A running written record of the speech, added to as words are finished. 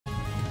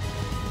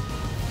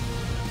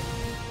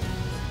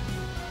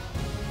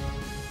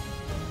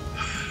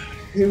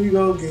Here we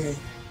go again.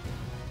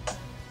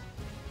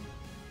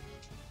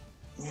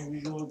 Here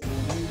we go again.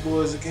 These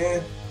boys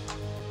again.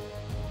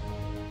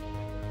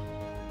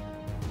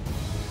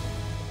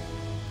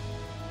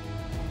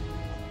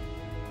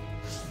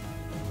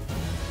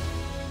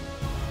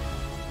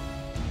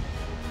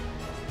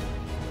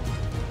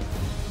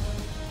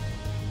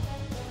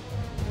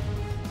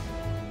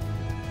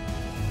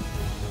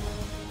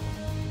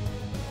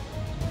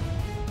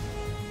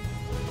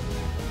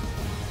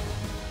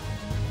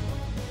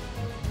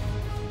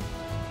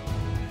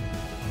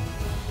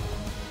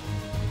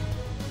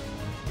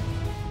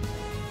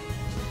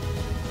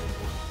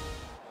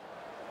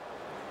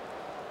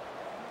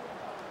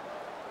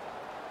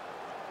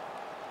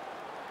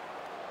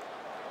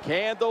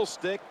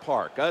 Candlestick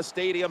Park, a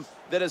stadium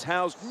that has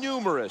housed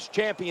numerous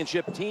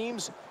championship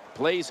teams,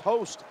 plays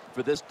host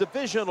for this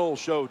divisional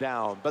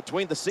showdown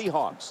between the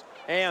Seahawks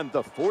and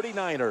the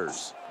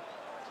 49ers.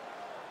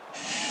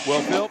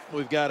 Well, Phil,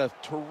 we've got a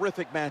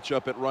terrific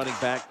matchup at running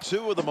back.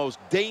 Two of the most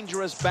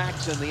dangerous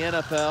backs in the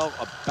NFL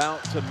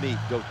about to meet,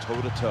 go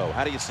toe-to-toe.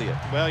 How do you see it?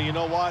 Well, you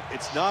know what?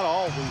 It's not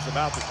always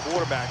about the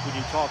quarterback when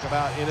you talk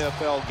about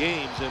NFL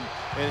games,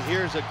 and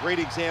here's a great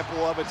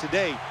example of it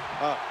today.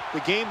 The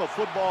game of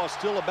football is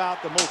still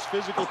about the most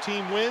physical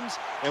team wins,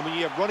 and when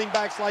you have running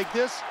backs like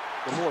this,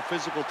 the more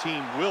physical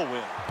team will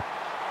win.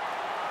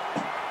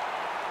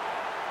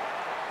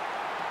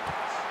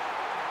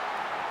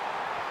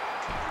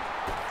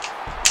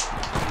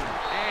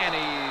 And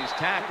he's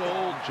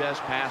tackled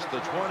just past the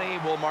 20.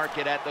 We'll mark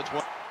it at the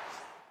 20.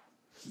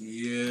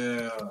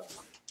 Yeah.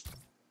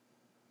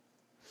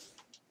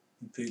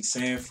 You pick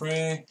San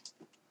Fran.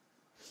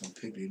 I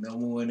pick the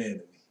 #1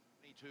 enemy.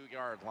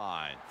 22-yard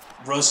line.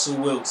 Russell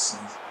Wilson.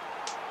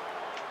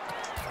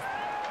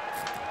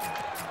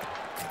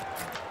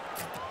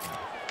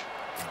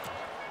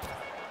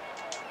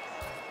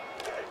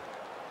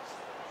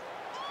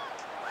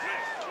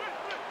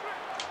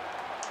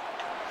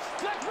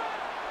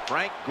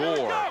 Frank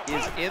Gore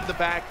is in the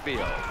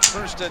backfield.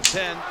 1st and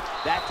 10.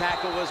 That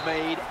tackle was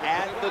made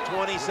at the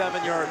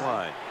 27-yard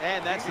line.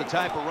 And that's the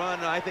type of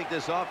run I think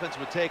this offense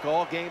would take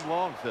all game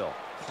long, Phil.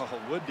 Oh,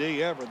 would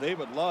they ever? They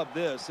would love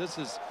this.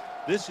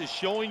 This is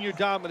showing your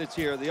dominance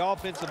here. The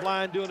offensive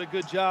line doing a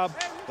good job,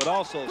 but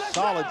also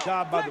solid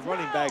job by the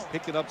running back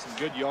picking up some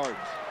good yards.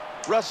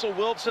 Russell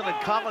Wilson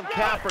and Colin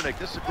Kaepernick.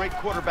 This is a great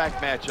quarterback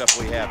matchup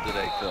we have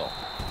today, Phil.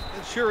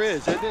 It sure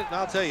is, isn't it? And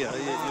I'll tell you,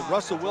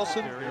 Russell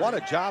Wilson, what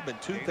a job in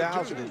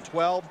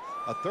 2012,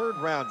 a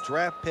 3rd-round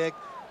draft pick.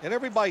 And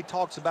everybody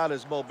talks about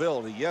his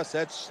mobility. Yes,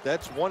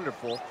 that's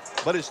wonderful,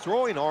 but his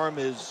throwing arm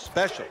is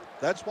special.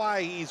 That's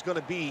why he's going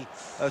to be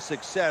a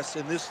success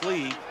in this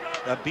league,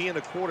 being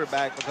a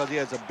quarterback, because he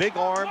has a big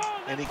arm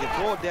and he can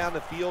throw it down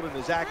the field and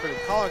is accurate.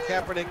 And Colin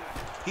Kaepernick,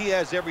 he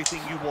has everything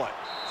you want: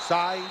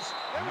 size,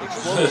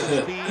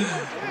 explosive speed,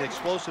 and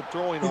explosive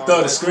throwing arm. He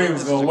thought the screen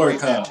was going to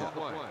work, huh?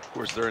 Of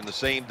course, they're in the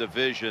same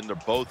division. They're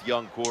both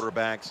young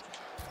quarterbacks.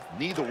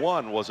 Neither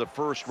one was a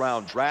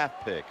 1st-round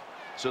draft pick.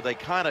 So they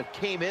kind of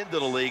came into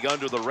the league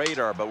under the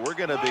radar, but we're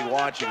going to be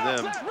watching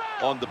them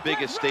on the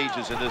biggest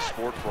stages in this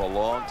sport for a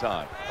long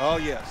time. Oh,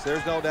 yes,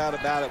 there's no doubt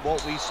about it.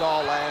 What we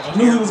saw last year. I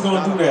knew he was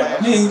going to do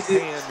that. I mean,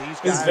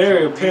 it's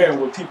very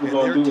apparent what people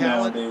going to do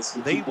nowadays.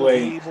 They will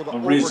be able to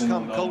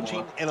overcome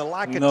coaching and a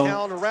lack of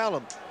talent around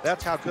them.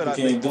 That's how good I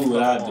think. Can't do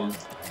what I do.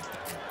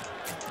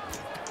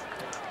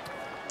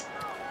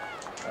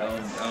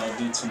 I don't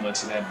do too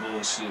much of that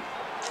bullshit.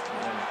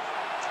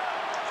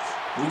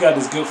 We got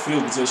this good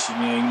field position,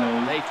 man. You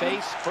know, they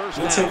face first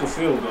we'll take a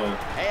field goal.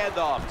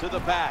 Handoff to the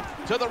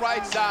back, to the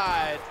right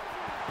side.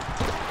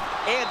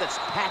 And it's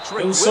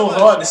Patrick. It was so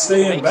hard to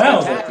stay in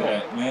bounds like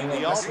that, man.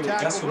 That's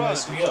what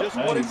messed me up. Just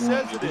what it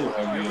says it is. You're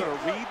going to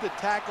read the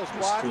tackle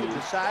spot and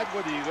decide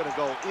whether you're going to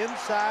go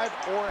inside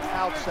or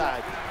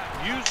outside.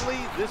 Usually,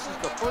 this is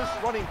the first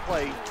running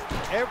play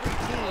every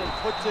team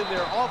puts in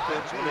their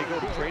offense when they go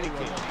to training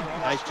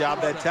camp. Nice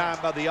job that time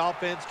by the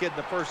offense, getting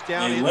the 1st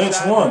down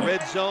inside the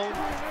red zone.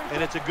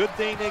 And it's a good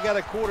thing they got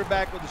a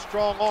quarterback with a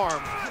strong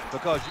arm,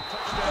 because you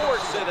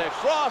force it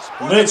across.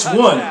 Lynch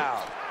won.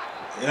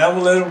 And I'm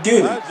going to let him get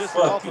it. That was just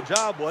an awful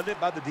job, wasn't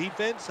it, by the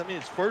defense? I mean,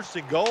 it's 1st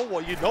and goal.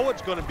 Well, you know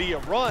it's going to be a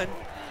run,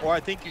 or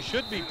I think you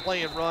should be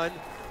playing run.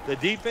 The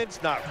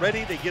defense not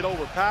ready. They get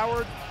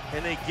overpowered,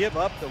 and they give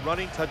up the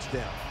running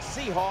touchdown.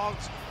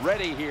 Seahawks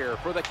ready here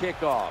for the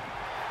kickoff.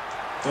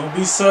 Don't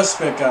be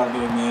suspect out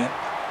there, man.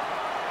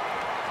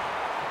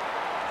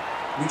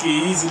 We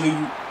can easily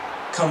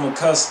become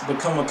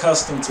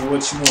accustomed to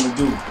what you want to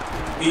do.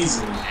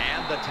 Easily.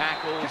 And the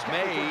tackle is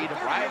made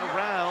right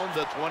around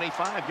the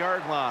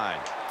 25-yard line.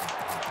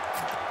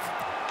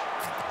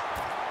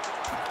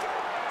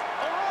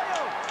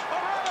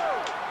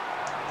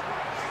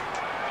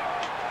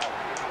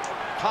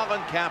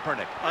 Colin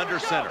Kaepernick under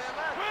center.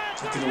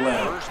 To the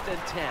left. 1st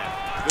and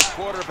 10. The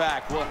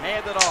quarterback will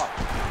hand it off.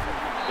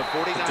 The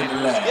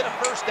 49ers get a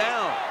first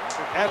down.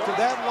 After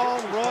that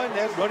long run,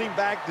 that running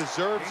back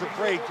deserves a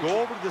break.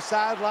 Go over to the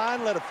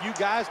sideline, let a few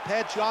guys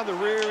pat you on the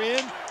rear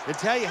end and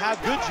tell you how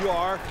good you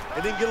are,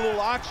 and then get a little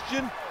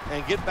oxygen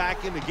and get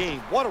back in the game.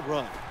 What a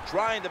run.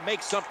 Trying to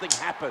make something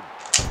happen.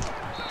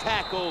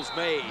 Tackles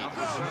made.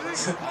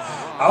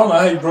 I don't know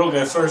how he broke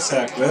that first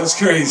tackle. That was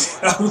crazy.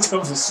 I was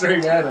coming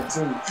straight at him,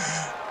 too.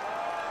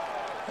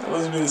 That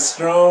must have been a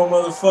strong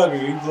motherfucker.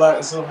 He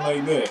blocked something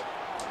like that.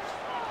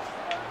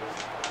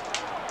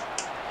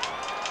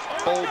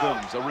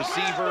 Oldham's a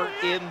receiver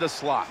in the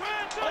slot.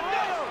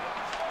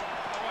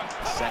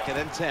 2nd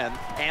and 10,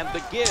 and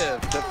the give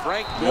to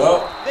Frank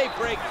Moore. They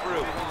break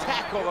through,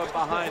 tackle him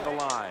behind the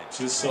line.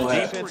 Just so the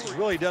defense has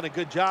really done a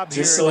good job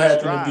here. Just so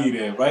happened to be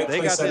there, right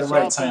place at the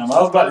right time.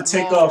 I was about to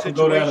take off and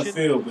go down the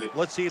field, but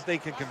let's see if they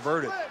can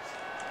convert it.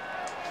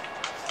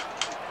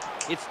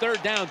 It's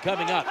 3rd down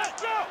coming up.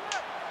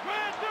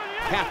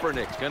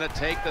 Kaepernick's going to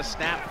take the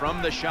snap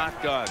from the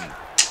shotgun.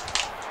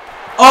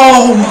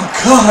 oh my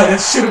God, that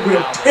should have been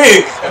a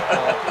pick.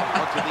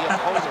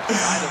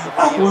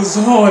 I was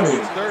on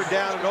it. 3rd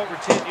down and over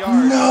 10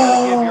 yards. No. You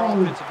gotta give your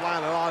offensive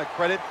line a lot of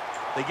credit.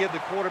 They give the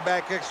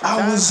quarterback extra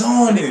time. I was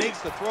on it. He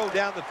makes the throw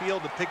down the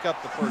field to pick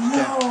up the first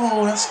down.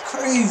 No, that's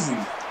crazy.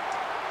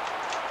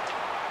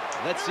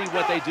 Let's see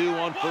what they do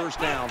on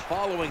 1st down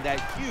following that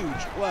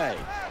huge play.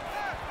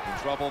 In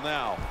trouble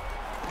now.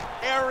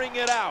 Airing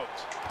it out.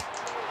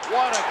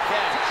 What a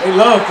catch. They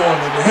love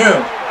throwing it to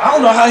him. I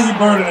don't know how he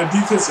burning a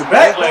defensive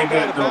back like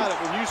that, though.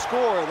 When you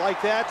score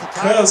like that,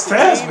 Cuz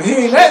fast, but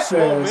he ain't that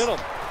fast.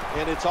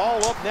 And it's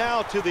all up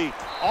now to the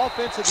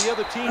offense of the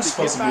other team to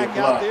get back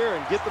out there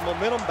and get the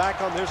momentum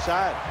back on their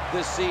side.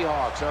 The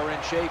Seahawks are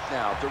in shape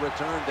now to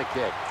return the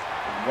kick.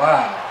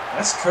 Wow,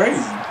 that's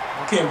crazy.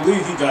 I can't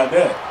believe he got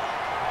that.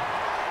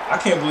 I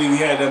can't believe he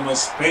had that much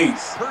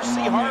space.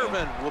 Percy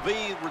Harvin will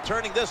be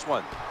returning this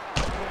one.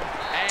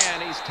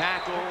 And he's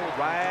tackled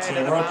right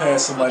Can't run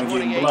past somebody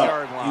getting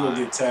blocked. line. He will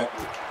get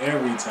tackled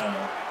every time.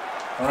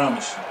 I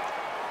promise you.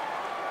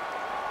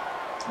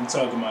 I'm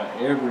talking about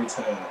every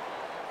time.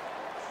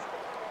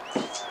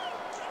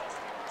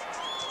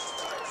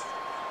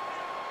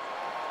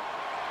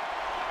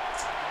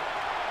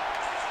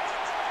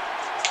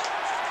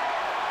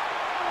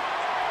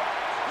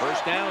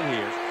 First down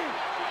here.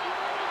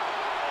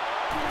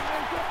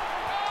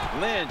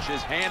 Lynch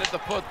is handed the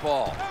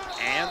football,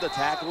 and the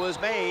tackle is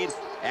made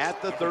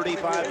at the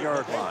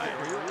 35-yard line.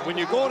 When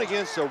you're going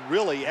against a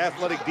really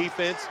athletic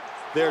defense,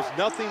 there's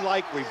nothing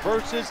like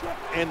reverses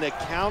and the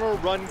counter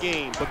run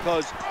game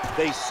because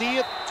they see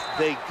it,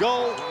 they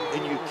go,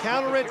 and you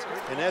counter it,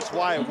 and that's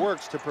why it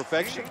works to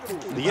perfection.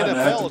 The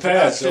NFL is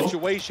about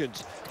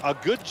situations. A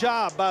good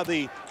job by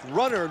the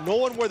runner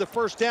knowing where the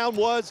first down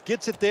was,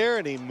 gets it there,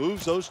 and he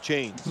moves those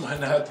chains. Might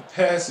not have to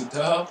pass it,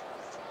 dog.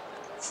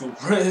 For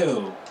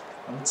real.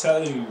 I'm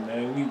telling you,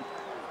 man.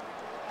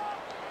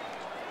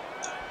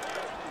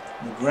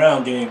 The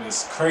ground game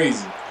is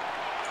crazy.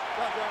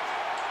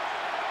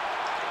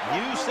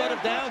 New set of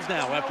downs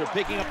now after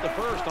picking up the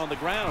first on the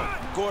ground.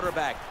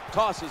 Quarterback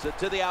tosses it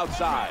to the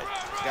outside.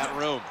 He's got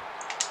room.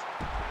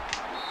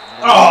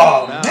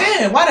 Oh,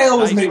 man. Why they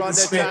always make me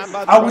spin?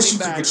 I wish you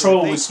could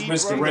control which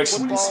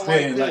direction we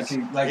spin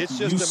like it's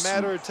just a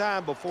matter of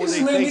time before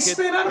they make me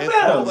spin out of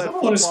bounds. I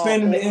don't want to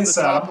spin in the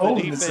inside. I'm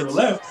holding it to the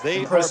left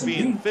and pressing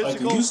B like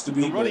it used to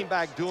be. The running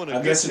back doing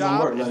a good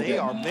job, and they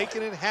are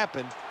making it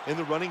happen in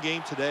the running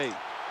game today.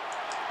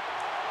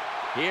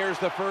 Here's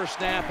the first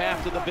snap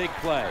after the big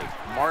play.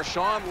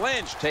 Marshawn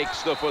Lynch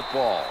takes the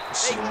football.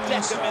 They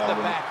deck him in the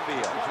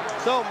backfield.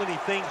 So many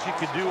things you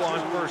could do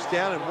on first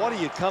down, and what do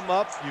you come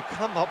up? You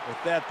come up with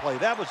that play.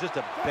 That was just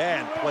a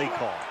bad play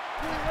call.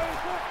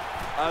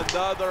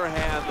 Another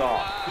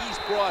handoff. He's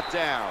brought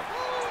down.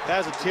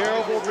 That's a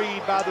terrible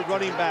read by the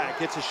running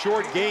back. It's a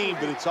short game,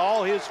 but it's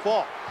all his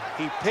fault.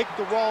 He picked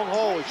the wrong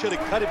hole. He should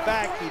have cut it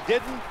back. He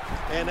didn't,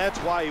 and that's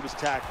why he was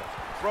tackled.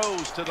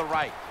 Throws to the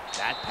right.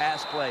 That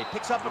pass play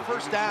picks up a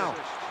first down.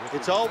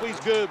 It's always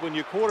good when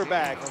your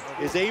quarterback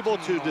is able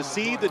to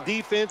deceive the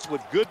defense with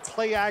good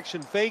play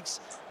action fakes.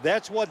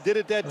 That's what did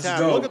it that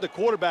time. Look at the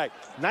quarterback.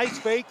 Nice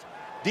fake.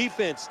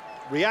 Defense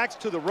reacts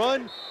to the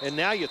run, and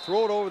now you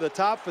throw it over the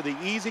top for the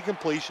easy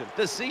completion.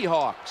 The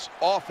Seahawks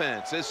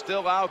offense is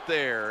still out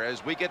there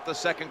as we get the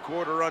second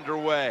quarter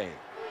underway.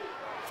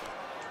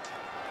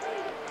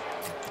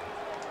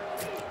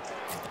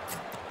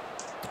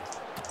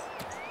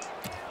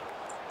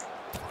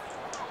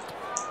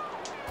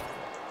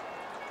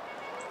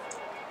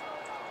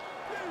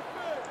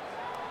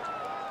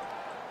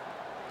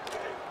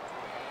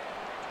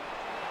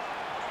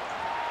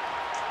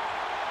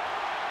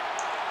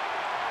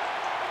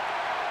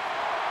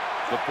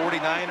 The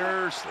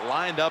 49ers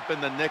lined up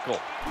in the nickel.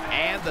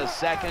 And the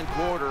second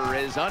quarter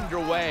is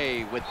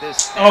underway with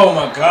this. Oh,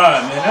 my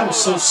God, man. That was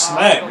so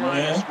slack,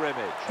 man.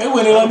 They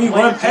wouldn't let me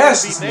run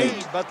past this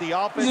nigga. But the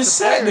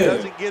offensive player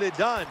doesn't get it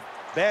done.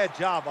 Bad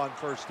job on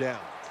first down.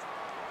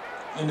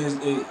 And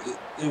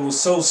it was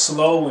so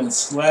slow and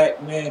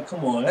slack, man.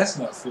 Come on, that's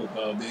not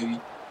football, baby.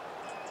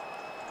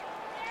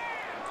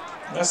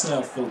 That's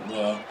not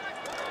football.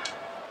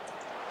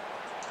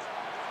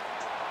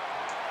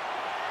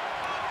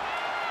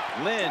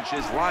 Lynch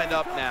is lined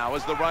up now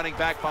as the running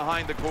back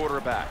behind the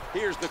quarterback.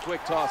 Here's the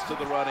quick toss to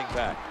the running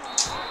back.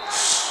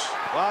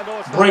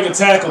 Break a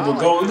tackle, but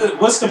go.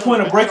 What's the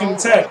point of breaking a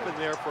tackle?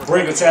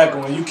 Break a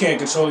tackle when you can't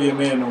control your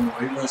man no more.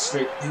 He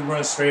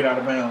runs straight out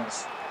of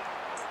bounds.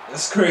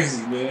 That's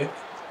crazy, man.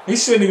 He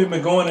shouldn't even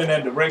been going in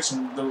that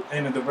direction,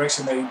 in the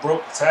direction that he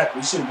broke the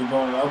tackle. He should have been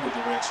going the other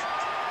direction.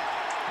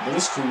 But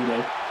it's cool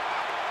though.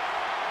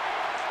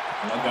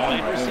 I got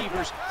him right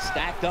receivers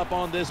stacked up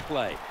on this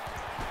play.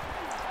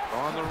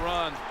 On the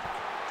run.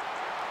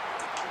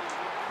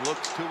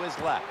 Looks to his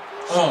left.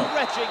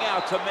 Stretching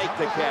out to make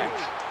the catch.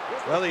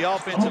 Well, the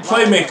offensive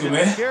playmaker,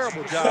 man.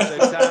 Terrible job that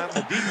time.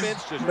 The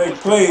defense just make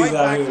plays right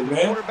out here,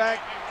 man.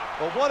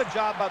 But what a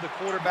job by the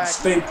quarterback.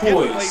 Stay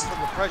poised. Away from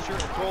the pressure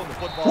and throwing the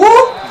football. Woo!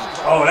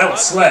 Oh, that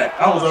was slack.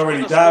 I was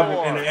already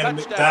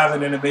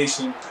diving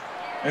animation.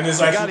 And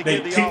it's like they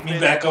picked me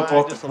back up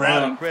off the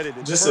ground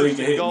just so he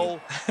could hit me.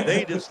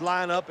 They just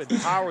line up and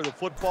power the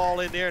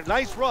football in there.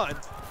 Nice run,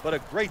 but a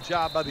great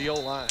job by the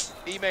O-line.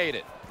 He made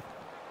it.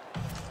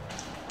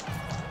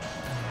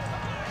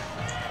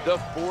 The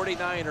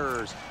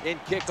 49ers in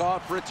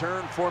kickoff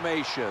return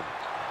formation.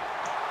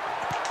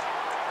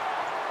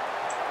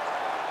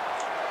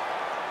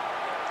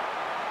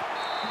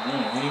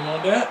 He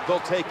on that.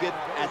 They'll take it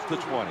at the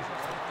 20.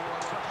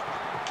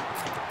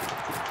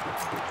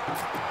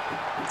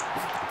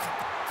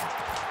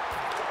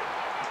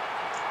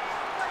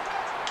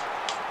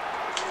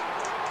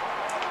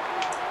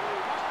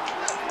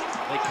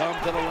 They come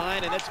to the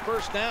line, and it's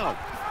first down.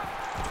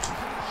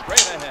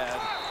 Straight ahead,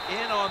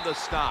 in on the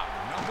stop.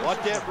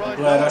 What that run? I'm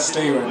glad I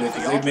stay right there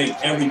because they make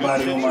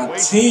everybody on my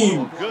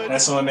team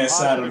that's on that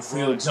side of the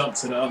field jump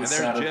to the other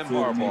side of the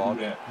field. And they do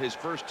that. His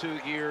first 2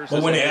 years.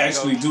 But when they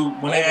actually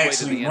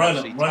run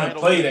a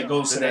play that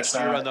goes to that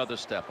side,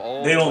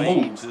 they don't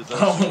move. I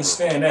don't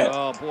understand that.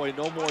 Oh boy,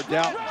 no more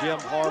doubt, Jim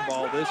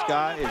Harbaugh. This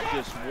guy is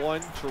just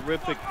one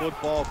terrific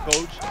football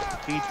coach.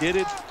 He did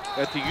it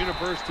at the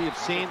University of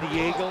San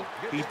Diego.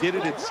 He did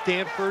it at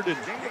Stanford and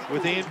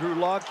with Andrew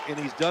Luck, and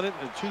he's done it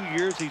in 2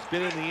 years. He's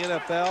been in the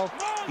NFL.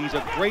 He's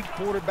a great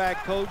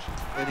quarterback coach,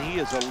 and he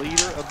is a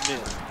leader of men.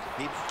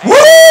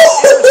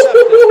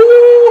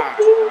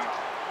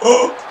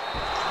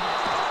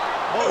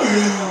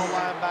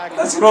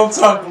 That's what I'm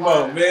talking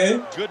about,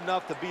 man. Good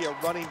enough to be a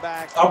running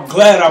back. I'm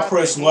glad I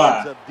pressed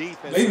Y. They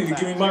need to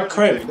give me my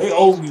credit. They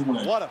owe me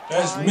one.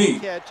 That's me.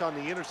 Catch on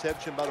the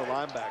interception by the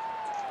linebacker.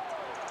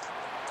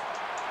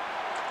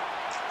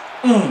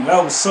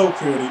 That was so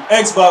pretty.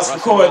 Xbox,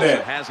 record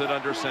that. Has it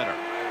under center.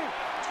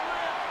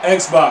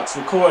 Xbox,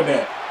 record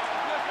that.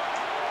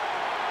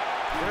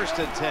 First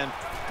and 10.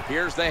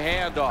 Here's the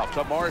handoff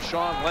to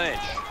Marshawn Lynch.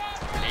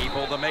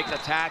 Able to make the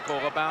tackle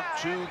about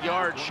 2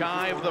 yards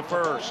shy of the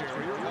first.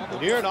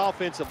 When you're an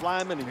offensive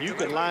lineman and you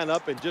can line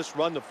up and just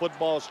run the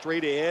football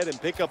straight ahead and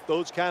pick up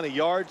those kind of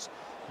yards,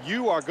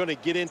 you are going to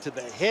get into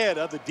the head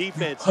of the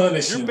defense.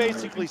 You're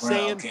basically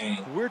saying,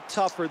 we're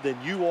tougher than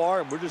you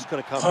are, and we're just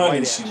going to come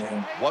right at you.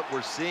 What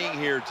we're seeing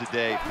here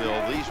today,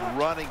 Phil, these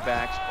running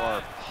backs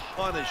are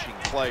punishing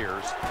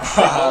players.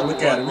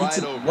 Look at him. He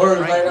took the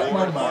word right out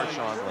my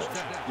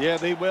mouth. Yeah,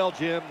 they will,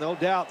 Jim. No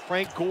doubt.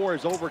 Frank Gore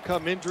has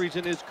overcome injuries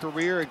in his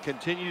career and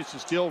continues to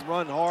still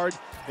run hard.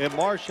 And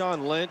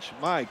Marshawn Lynch,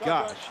 my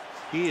gosh,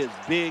 he is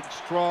big,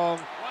 strong.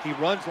 He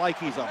runs like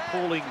he's a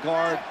pulling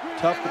guard.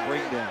 Tough to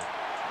bring down.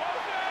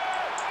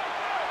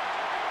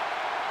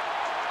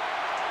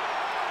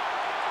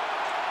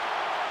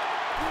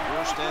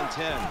 First and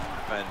 10.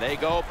 And they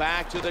go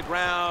back to the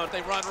ground.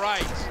 They run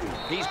right.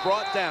 He's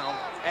brought down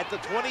at the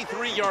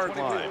 23-yard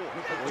line.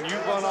 When you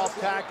run off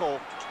tackle,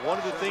 one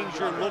of the things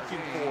you're looking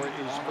for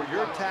is for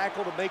your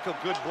tackle to make a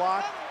good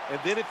block. And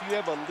then if you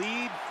have a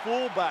lead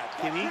fullback,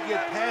 can he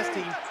get past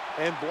him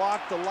and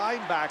block the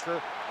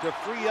linebacker to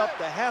free up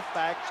the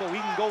halfback so he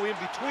can go in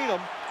between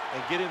them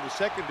and get in the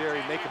secondary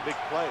and make a big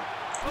play.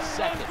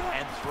 2nd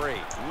and 3.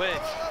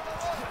 Lynch.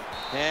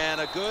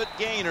 And a good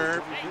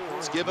gainer.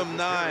 Let's give him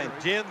 9.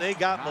 Jim, they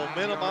got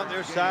momentum on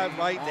their side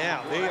right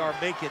now. They are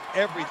making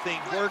everything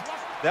work.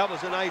 That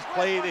was a nice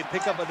play. They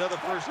pick up another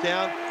first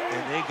down,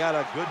 and they got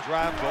a good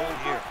drive going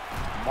here.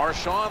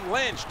 Marshawn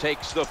Lynch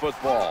takes the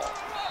football.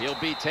 He'll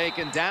be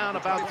taken down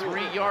about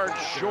 3 yards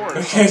short.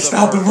 They can't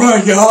stop the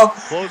run, y'all.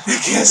 They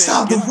can't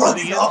stop the run,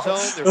 y'all.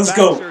 Let's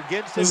go.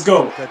 Let's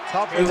go.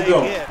 Let's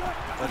go.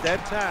 But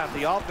that time,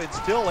 the offense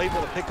still able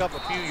to pick up a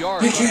few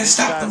yards. They can't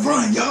stop the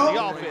run, y'all.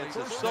 The offense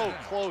is so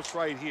close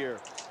right here.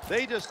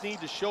 They just need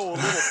to show a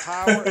little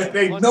power.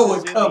 They know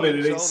it's coming,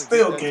 and they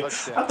still can't.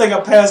 I think I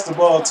passed the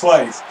ball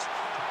twice.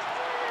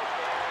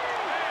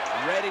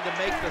 Ready to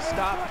make the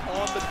stop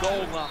on the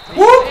goal line. He's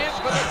in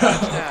for the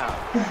touchdown.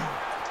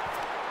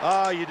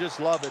 Ah, you just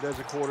love it as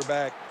a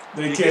quarterback.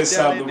 They can't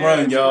stop the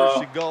run,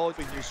 y'all.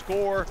 And you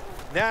score.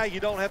 Now you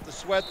don't have to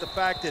sweat the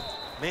fact that,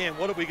 man,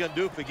 what are we going to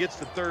do if it gets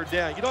to 3rd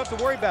down? You don't have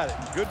to worry about it.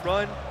 Good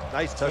run.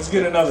 Nice touchdown. Let's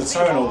get another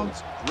turnover.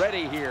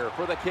 Ready here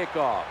for the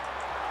kickoff.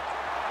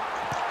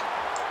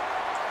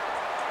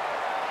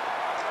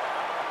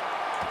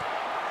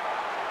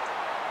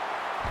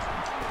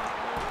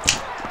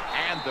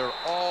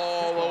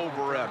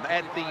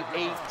 at the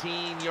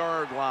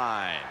 18-yard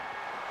line.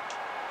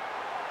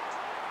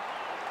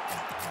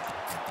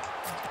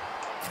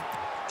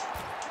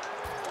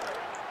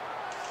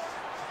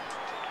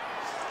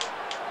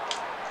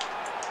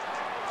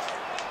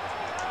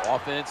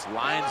 Offense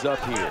lines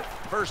up here.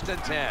 1st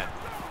and 10.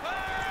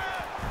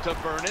 To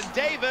Vernon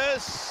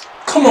Davis.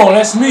 Come on,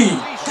 that's me.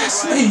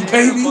 That's me,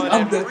 baby.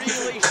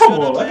 Come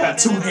on, I got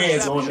 2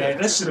 hands on that.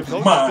 That should have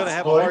been mine. Going to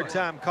have a hard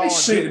time calling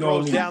big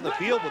throws down the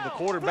field when the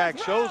quarterback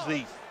shows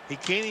he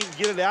can't even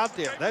get it out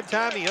there. That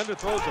time he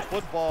underthrows the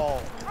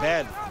football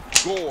bad.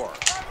 Gore.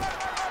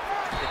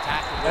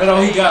 That's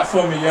all he got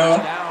for me, y'all.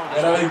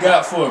 That's all he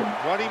got for me.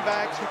 Running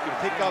backs who can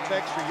pick up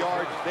extra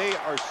yards, they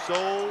are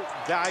so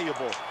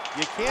valuable.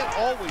 You can't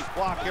always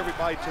block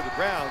everybody to the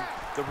ground.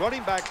 The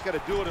running back's got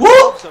to do it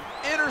himself. Some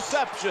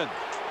interception.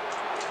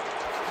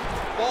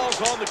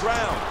 Ball's on the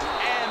ground,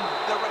 and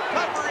the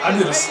recovery. I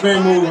did a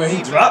spin move and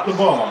he dropped the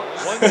ball.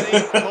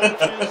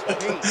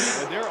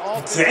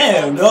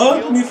 Damn,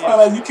 dog. Let me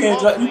find out you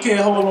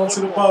can't hold on to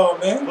the ball,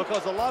 man.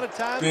 Because a lot of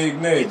times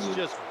it's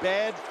just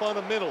bad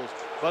fundamentals.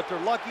 But they're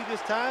lucky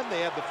this time.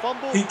 They have the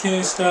fumble. He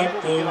can't stop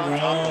the run.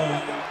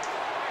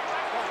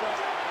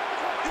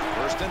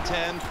 1st and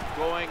 10,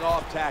 going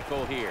off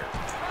tackle here.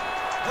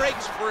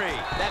 Breaks free.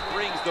 That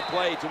brings the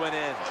play to an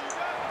end.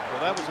 Well,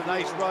 that was a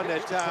nice run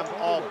that time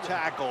off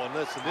tackle. And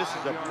listen, this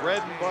is a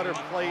bread and butter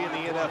play in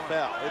the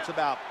NFL. It's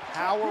about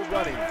power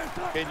running.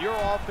 Can your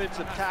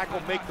offensive tackle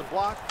make the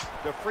block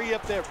to free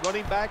up that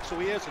running back so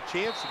he has a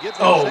chance to get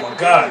that? Oh my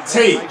God,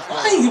 Tate!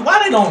 Why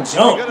they don't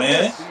jump,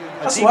 man?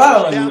 That's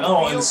why I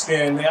don't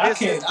understand, man. I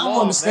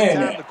don't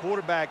understand that.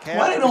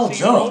 Why they don't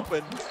jump?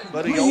 I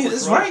mean,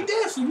 it's right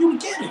there for you to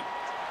get it.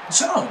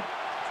 Jump,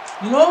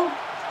 you know?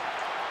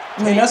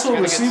 I mean, that's what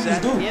receivers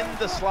do. In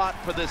the slot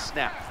for this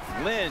snap.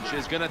 Lynch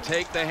is going to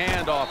take the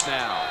handoff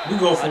now. We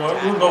go for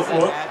it. We'll go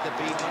for it.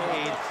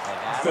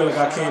 I feel like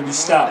I can't be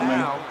stopped,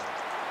 man.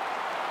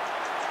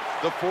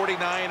 The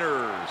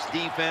 49ers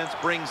defense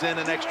brings in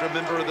an extra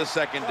member of the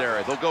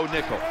secondary. They'll go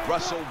nickel.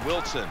 Russell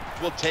Wilson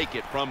will take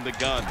it from the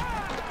gun.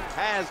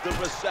 Has the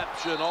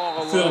reception all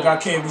alone. I feel like I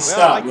can't be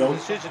stopped, yo.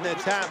 Decision that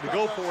time to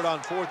go for it on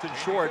 4th and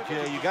short. You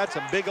know, you got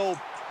some big old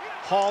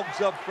hogs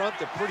up front.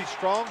 They're pretty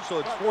strong, so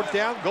it's 4th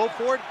down. Go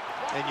for it,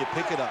 and you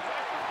pick it up.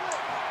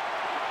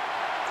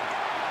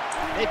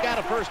 They've got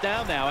a 1st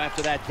down now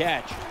after that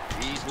catch.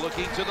 He's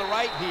looking to the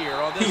right here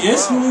on this. He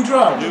instantly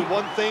dropped. Do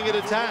one thing at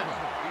a time.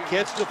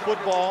 Catch the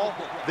football,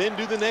 then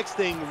do the next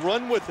thing.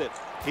 Run with it.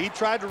 He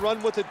tried to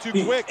run with it too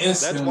quick.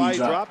 That's why he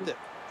dropped it.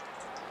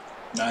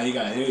 Nah, he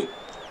got hit.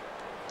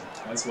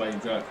 That's why he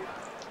dropped it,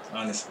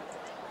 honestly.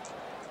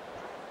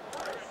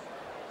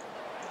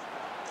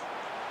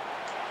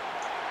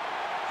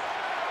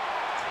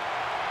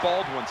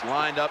 Baldwin's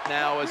lined up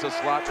now as a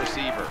slot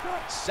receiver.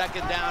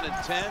 2nd down and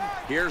 10.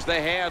 Here's the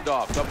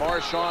handoff to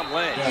Marshawn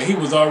Lynch. Yeah, he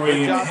was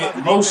already in hit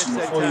motion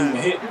before he even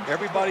hit.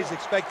 Everybody's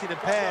expecting a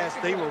pass.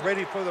 They were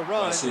ready for the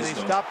run, and they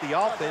stopped the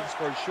offense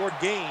for a short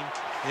gain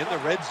in the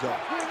red zone.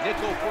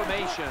 Nickel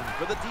formation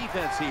for the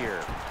defense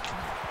here.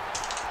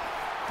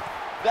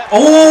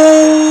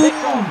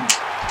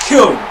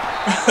 Killed him.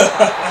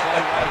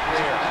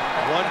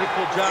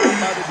 Wonderful job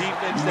by the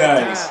defense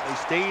that time. They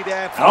stayed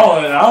after. I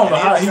don't know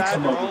how he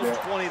come up with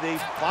that. 20, they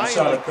I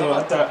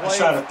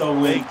tried to throw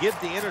in. They get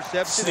the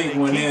interception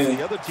and they keep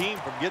the other team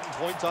from getting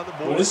points on the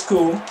board. Well, it's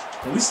cool.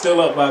 We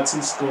still up by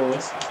 2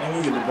 scores, and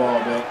we get the ball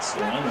back.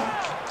 So I know.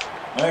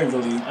 I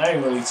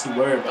ain't really too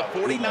worried about the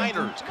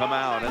 49ers come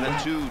out in a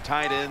 2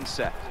 tight end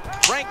set.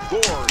 Frank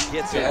Gore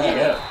gets it here.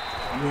 Yeah.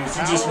 I mean, if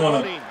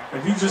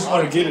you just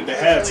want to get it to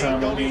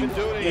halftime, I mean,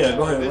 yeah,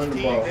 go ahead, run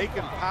the ball. They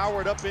can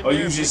power it up in or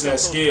you just that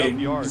scared,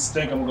 you just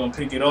think I'm gonna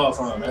pick it off,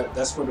 huh?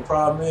 That's what the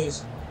problem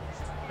is.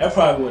 That's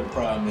probably what the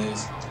problem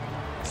is.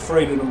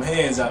 Afraid of them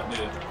hands out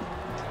there.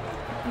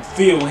 And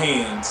field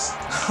hands.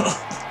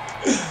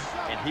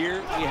 And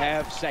here we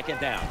have 2nd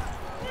down.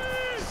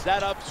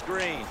 Set up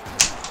screen.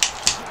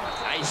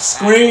 Nice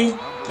screen.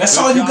 That's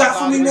all you got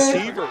for me,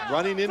 man?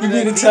 You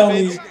need to tell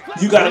me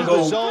you got to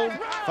go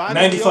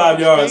 95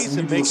 yards and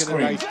you do a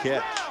screen.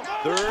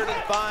 3rd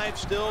and 5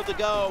 still to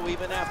go,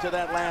 even after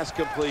that last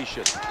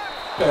completion.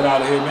 Get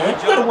out of here, man.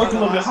 You got to work a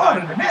little bit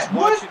harder than that, boy.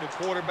 Watching the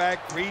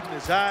quarterback, reading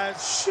his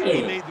eyes. Shit.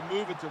 He made the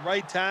move at the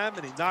right time,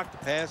 and he knocked the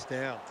pass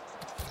down.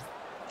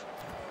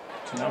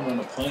 Can I run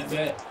a punt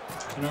back?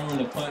 Can I run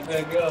a punt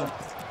back, y'all?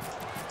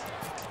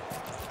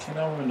 Can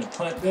I run a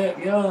punt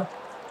back, y'all?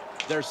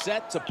 They're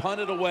set to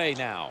punt it away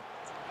now.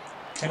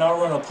 Can I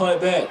run a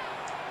punt back?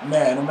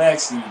 Man, I'm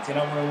asking you, can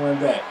I run one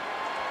back?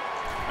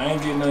 I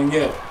ain't getting none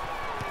yet.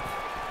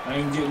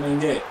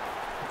 It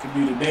could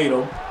be today,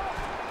 though.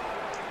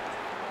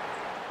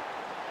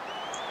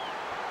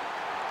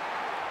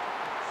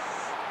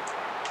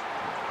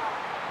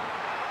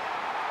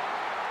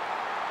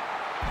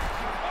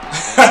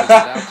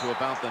 Out to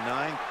about the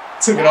 9.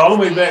 Took it all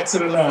the way back to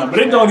the 9, but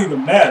it don't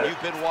even matter.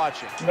 You've been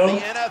watching you know?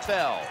 The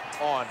NFL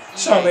on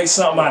trying to make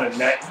something out of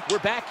that. We're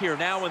back here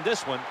now in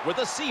this one where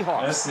the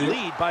Seahawks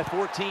lead by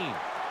 14.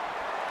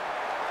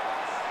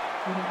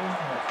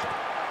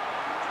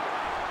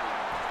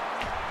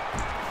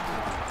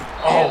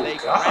 And they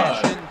God.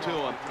 crash into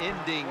him,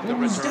 ending the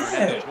return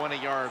at the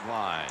 20-yard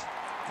line.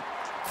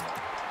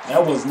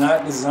 That was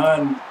not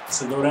designed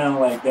to go down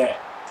like that.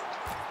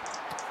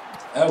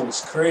 That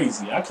was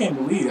crazy. I can't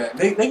believe that.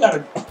 They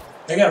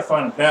gotta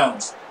find a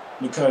balance,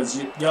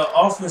 because your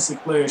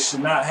offensive players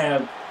should not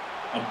have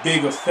a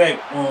big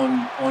effect on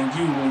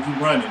you when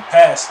you run it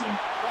past them.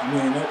 I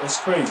mean, that's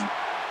crazy.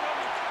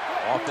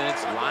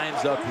 Offense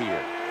lines up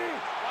here.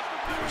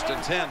 First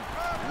and 10.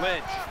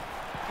 Lynch.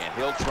 And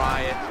he'll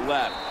try it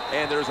left.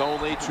 And there's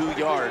only 2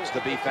 yards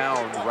to be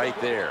found right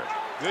there.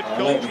 Good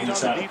coaching on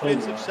the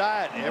defensive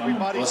side.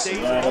 Everybody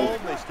stays at home,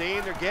 they stay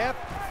in their gap,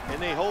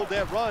 and they hold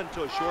that run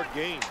to a short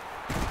gain.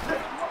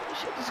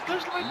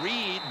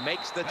 Reed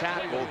makes the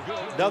tackle.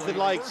 Nothing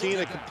like seeing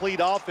a complete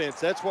offense.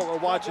 That's what we're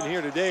watching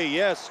here today.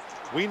 Yes,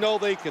 we know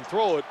they can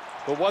throw it,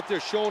 but what they're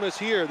showing us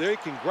here, they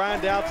can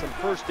grind out some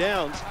first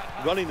downs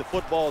running the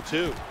football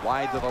too.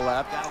 Wide to the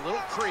left, got a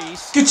little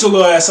crease. Get your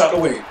little ass out of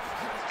the way.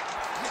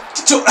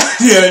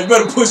 Yeah, you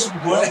better push me,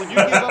 boy. Well, when you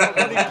give up a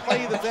running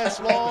play that's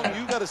long,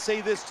 you got to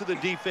say this to the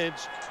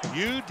defense: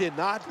 you did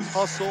not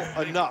hustle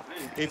enough.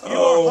 If you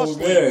are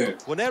hustling,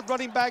 when that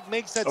running back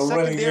makes that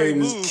secondary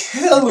move,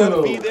 you got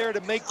to be there to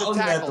make the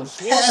tackle.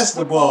 Pass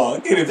the ball,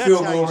 get a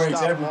field goal range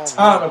every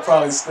time, and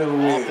probably still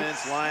win.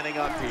 Offense lining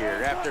up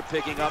here after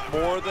picking up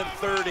more than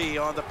 30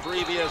 on the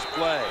previous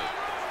play.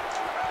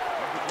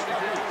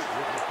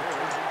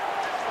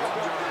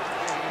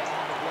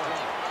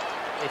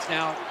 It's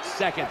now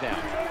second down.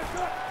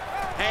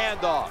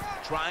 Handoff.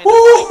 Trying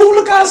Ooh,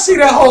 look how I see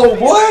that hole,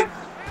 boy.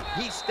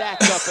 He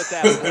stacked up at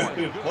that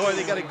point. Boy,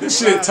 they got a good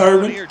shit,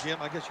 Turbin. here, Jim.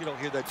 I guess you don't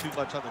hear that too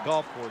much on the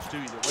golf course, do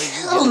you? The way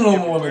you Hell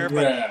no,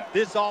 but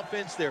this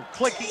offense, they're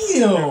clicking,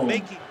 they're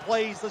making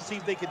plays. Let's see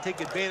if they can take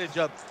advantage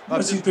of.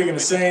 Must be picking the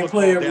same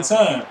play every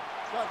time.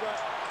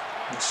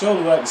 It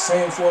showed like the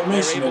same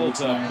formation every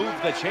time. They're able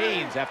to move the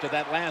chains after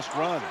that last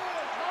run.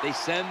 They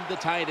send the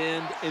tight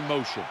end in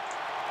motion.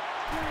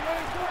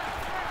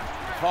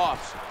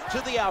 Toss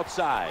to the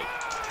outside.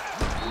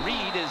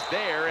 Reed is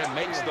there and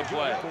makes the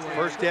play.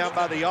 First down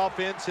by the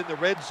offense in the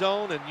red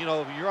zone, and you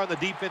know, if you're on the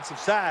defensive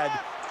side,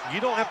 you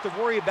don't have to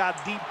worry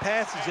about deep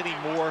passes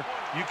anymore.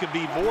 You can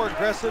be more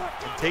aggressive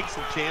and take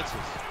some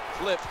chances.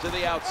 Flip to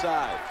the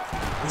outside.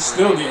 He's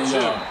still getting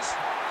yards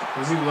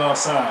because he was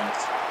offside.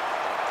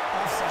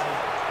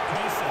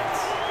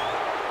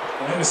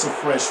 And it's a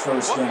fresh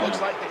first down.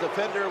 Looks like the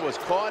defender was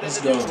caught in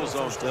the neutral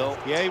zone still.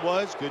 Yeah, he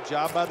was. Good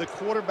job by the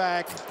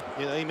quarterback.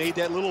 You know, he made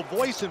that little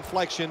voice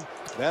inflection.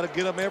 That'll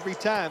get him every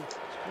time. This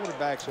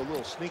quarterback's a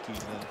little sneaky,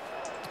 man.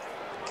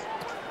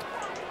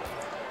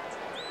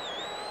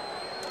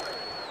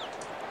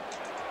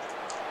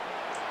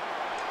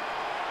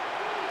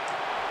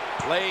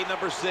 Play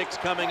number 6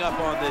 coming up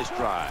on this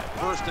drive.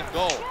 First and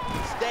goal.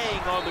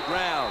 Staying on the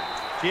ground.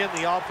 Jim,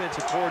 the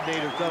offensive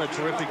coordinator, has done a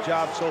terrific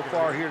job so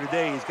far here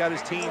today. He's got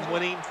his team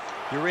winning.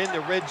 You're in the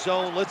red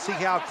zone. Let's see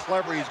how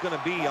clever he's going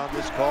to be on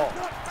this call.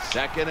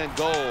 Second and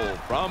goal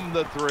from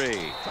the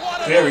 3.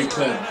 Very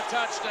clever.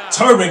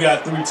 Turbin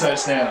got 3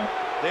 touchdowns.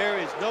 There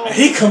is no. And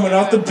he coming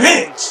off the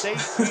bench.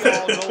 We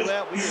all know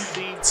that. We have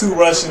seen 2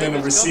 rushing and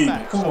a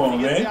receiving. Come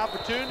on, man. The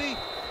opportunity,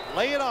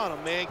 lay it on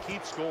him, man.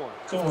 Keep scoring.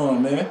 Come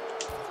on, man.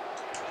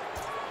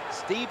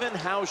 Stephen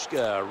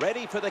Hauschka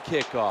ready for the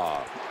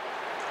kickoff.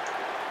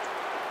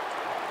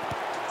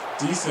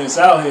 Defense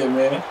out here,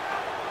 man.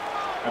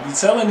 I be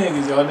telling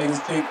niggas, y'all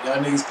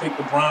niggas pick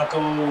the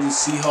Broncos,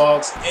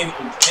 Seahawks,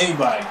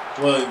 anybody.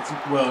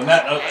 Well,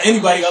 not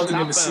anybody other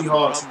than the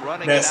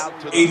Seahawks that's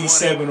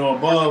 87 or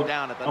above.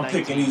 I'm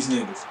picking these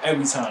niggas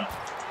every time.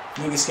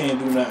 Niggas can't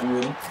do nothing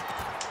with them.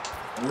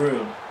 For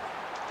real.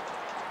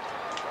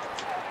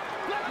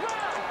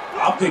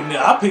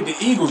 I pick the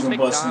Eagles and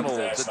bust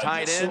niggas ass. The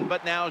tight end,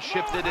 but now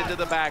shifted into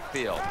the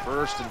backfield.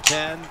 First and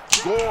 10.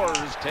 Gores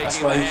taking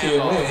That's why he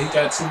can't win. He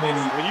got too many.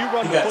 When you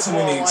run he got too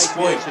many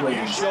exploit plays.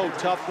 You show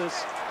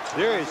toughness.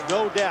 There is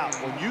no doubt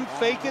when you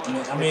fake it.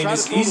 I mean,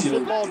 it's easy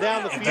to. Down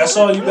the if field, that's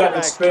all you got to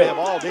expect, have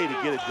all day to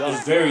get it done.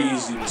 It's very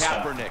easy to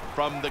stop. Kaepernick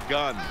from the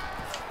gun.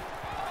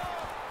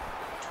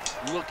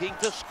 Looking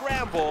to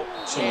scramble,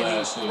 and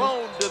he's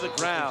thrown to the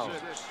ground.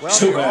 Well,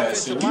 the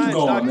offensive line's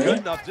not good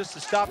enough just to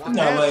stop the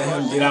pass. Letting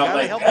him get out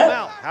like help that. him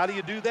out. How do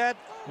you do that?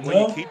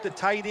 When you keep the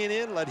tight end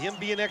in, let him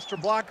be an extra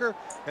blocker,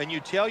 and you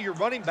tell your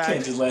running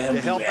back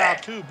to help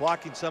out too,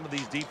 blocking some of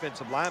these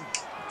defensive linemen.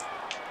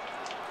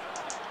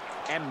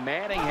 And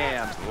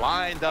Manningham's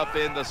lined up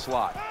in the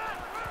slot.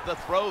 The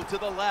throw to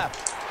the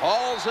left.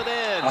 Hauls it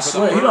in. I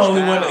swear,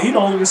 he the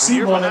only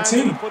receiver on the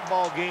team.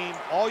 Football game.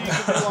 All you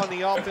can do on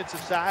the offensive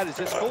side is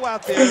just go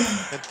out there and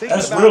think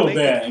That's about real making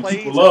bad. plays,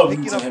 And people love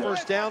picking using up him.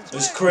 first downs.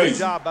 It's crazy. Good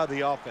job by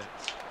the offense.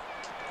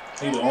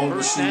 He the only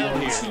First receiver down on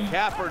the here. team.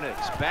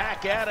 Kaepernick's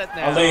back at it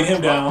now. I laid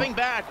him down. Dropping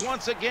back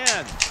once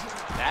again.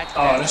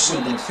 That should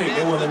have been picked.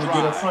 They wouldn't let me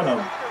get in front of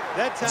him.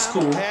 That time That's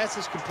cool. the pass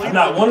is completed. I'm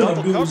not one of them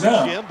double dudes coverage,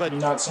 down. Jim, but You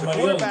knocked the somebody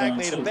else quarterback down,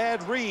 made too. a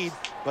bad read.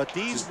 But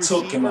these Just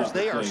took him receivers, out the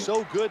they are play.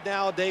 so good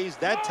nowadays.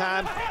 That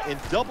time in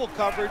double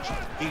coverage,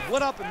 he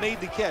went up and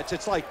made the catch.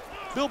 It's like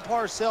Bill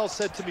Parcells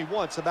said to me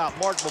once about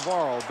Mark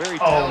Bavaro, very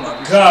Oh talented my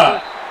receiver.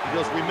 God. He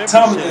goes,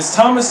 remember, Is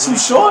Thomas too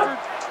short?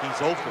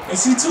 He's open.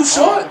 Is he too All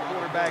short? the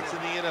quarterbacks in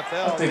the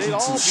NFL, I think they'd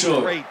all he's be too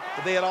short. great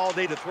if they had all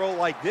day to throw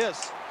like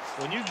this.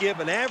 When you give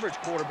an average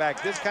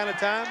quarterback this kind of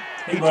time,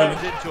 he running.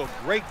 turns into a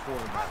great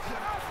quarterback.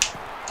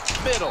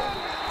 Middle.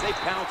 They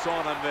pounce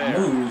on him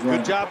there.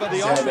 Good job by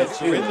the offense.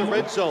 They're in the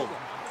red zone.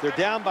 They're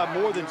down by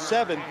more than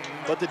 7,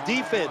 but the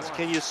defense,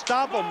 can you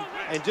stop them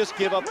and just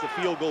give up the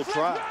field goal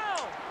try?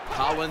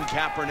 Colin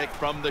Kaepernick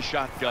from the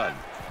shotgun.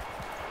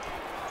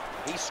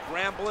 He's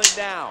scrambling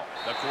now.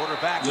 The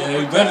quarterback Yeah,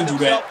 will you better do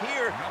himself that.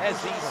 here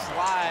as he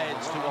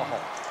slides to a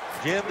halt.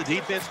 Jim, the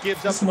defense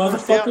gives up This the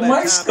first down motherfucker that might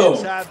time score.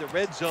 inside the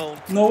red zone.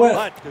 No way.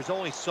 But there's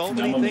only so No,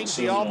 many I'm things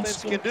sure the they won't offense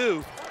score. can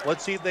do.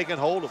 Let's see if they can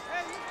hold them.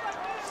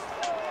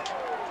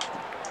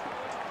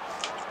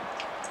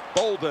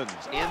 Bolden's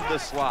in the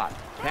slot.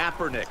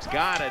 Kaepernick's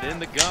got it in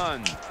the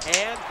gun.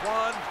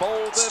 Anquan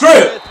Bolden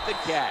Strip. with the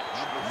catch.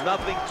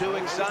 Nothing too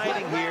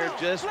exciting here,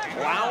 just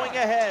plowing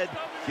ahead,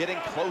 getting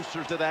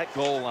closer to that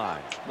goal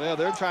line. Well,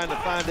 they're trying to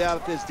find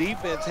out if this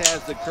defense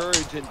has the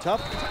courage and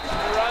toughness.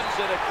 Runs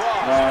it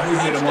across. He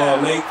hit him all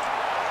late.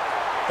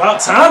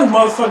 About time the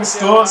motherfucker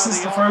scored since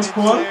the first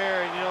quarter.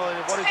 There, and, you know, and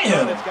what it's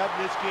Damn. done, it's gotten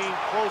this game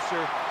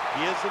closer.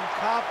 Gives them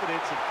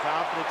confidence, and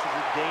confidence is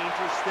a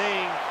dangerous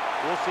thing.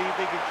 We'll see if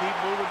they can keep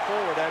moving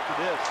forward after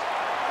this.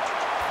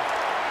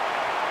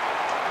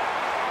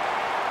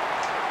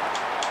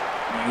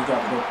 Man, he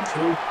got it open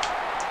too.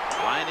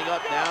 Lining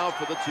up now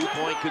for the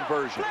two-point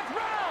conversion.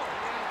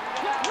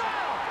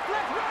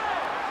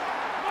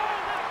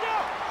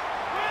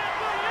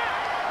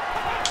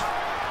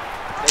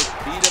 They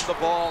feed him the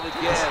ball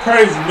again. It's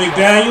crazy,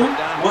 McDaniel.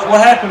 What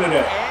happened to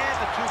that? And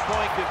the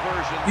two-point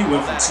conversion. He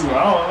went for that 2.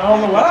 I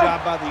don't know Good why. job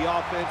by the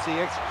offense. They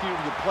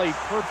executed the play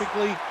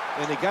perfectly,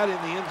 and they got in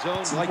the end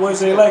zone. Some Like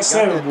boys, you they said, like got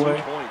seven, that 2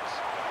 boy. points.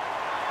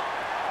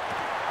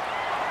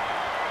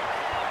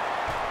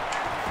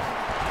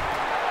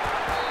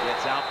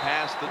 Gets out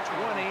past the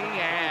 20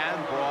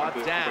 and brought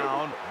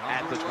down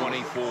at the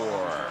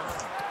 24.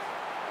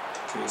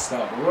 Can't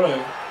stop the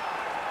run.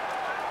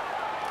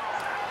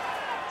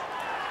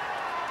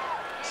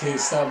 Can't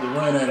stop the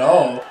run at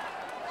all.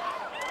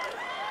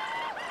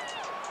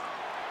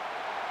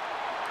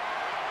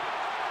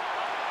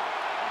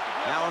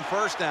 Now on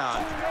first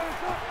down.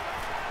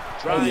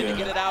 Trying to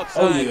get it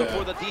outside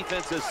before the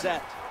defense is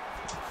set.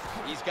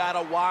 He's got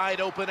a wide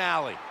open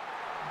alley.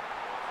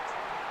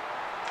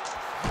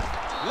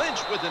 Lynch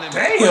with an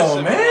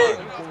Damn, man.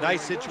 run.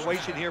 Nice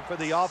situation here for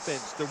the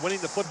offense. They're winning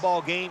the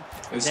football game.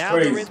 It's now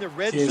crazy. they're in the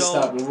red Can't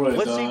zone. stop the run,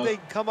 Let's see dog. if they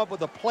can come up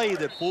with a play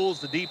that fools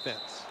the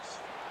defense.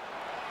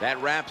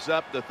 That wraps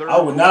up the third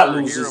I would not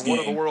quarter lose here this in one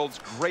of the game. world's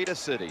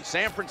greatest cities,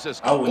 San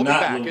Francisco. I would We'll be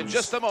not back in lose.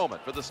 just a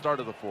moment for the start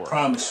of the fourth.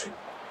 Promise you.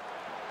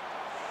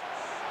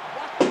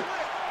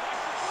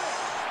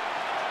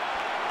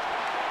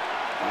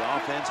 The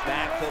offense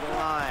back to the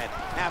line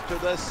after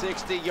the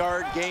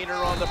 60-yard gainer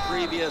on the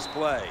previous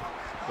play.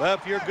 Well,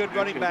 if you're a good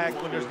running back,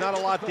 when there's not a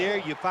lot there,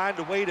 you find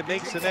a way to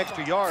make some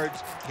extra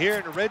yards. Here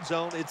in the red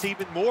zone, it's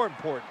even more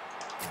important.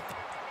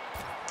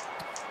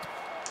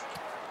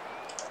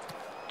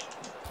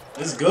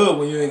 It's good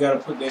when you ain't got to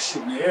put that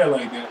shit in the air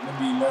like that.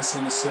 Maybe less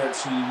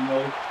interception, you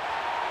know.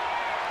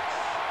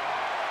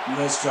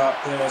 Less drop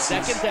passes.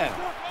 Second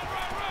down.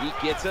 He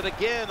gets it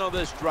again on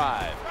this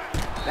drive.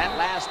 That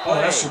last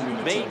that should play be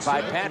the made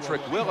by touchdown.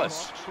 Patrick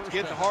Willis. It's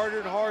getting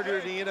harder and harder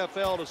in the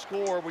NFL to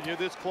score when you're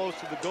this close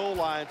to the goal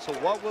line. So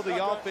what will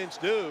the offense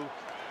do?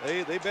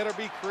 They better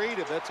be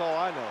creative. That's all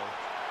I know.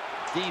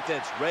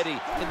 Defense ready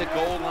in the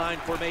goal line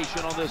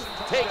formation on this.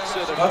 Takes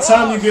it By across. the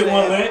time you get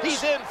one and Lynch,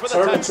 he's in for the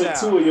Turpin took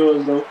touchdown. 2 of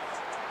yours, though.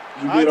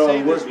 You I'd did all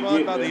say the work this to run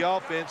get by there. the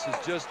offense is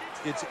just,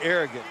 it's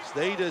arrogance.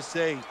 They just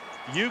say,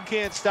 you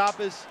can't stop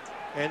us,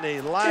 and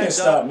they lined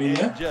stop up me, and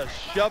man. just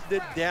shoved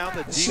it down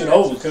the This shit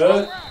over,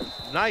 defense.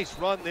 cuz. Nice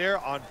run there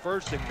on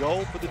first and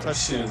goal for the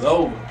This shit touchdown. is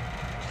over.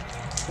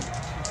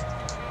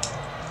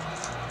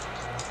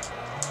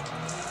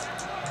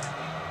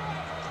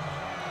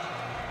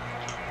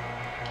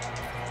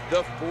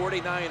 The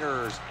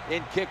 49ers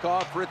in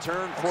kickoff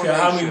return I don't formation. care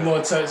how many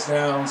more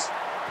touchdowns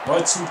or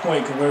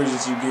 2-point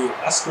conversions you get.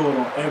 I scored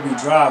on every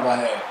drive I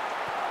had.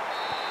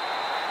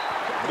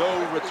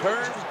 No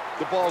return.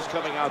 The ball's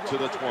coming out to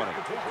the 20.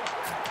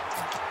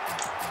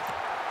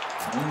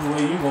 The only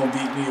way you gonna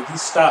beat me if you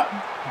stop me.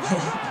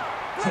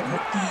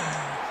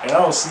 And I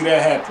don't see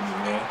that happening,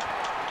 man.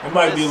 It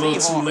might be a little too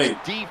Seahawks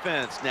late.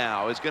 Defense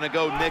now is going to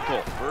go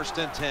nickel. First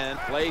and 10.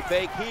 Play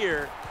fake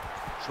here.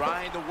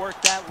 Trying to work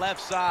that left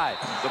side.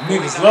 The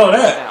Niggas 49ers love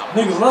that.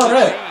 now. Niggas love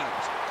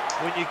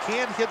that. When you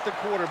can't hit the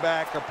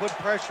quarterback or put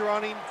pressure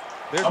on him,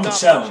 there's I'm a not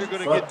much challenge. you're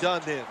going to Fuck. get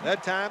done then.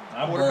 That time,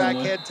 I quarterback burn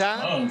one. had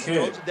time. I don't care.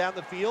 Throws it down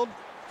the field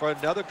for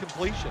another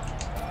completion.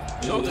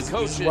 So the It's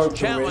coach's worth the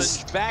challenge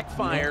risk.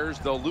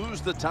 backfires. They'll lose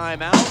the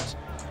timeout,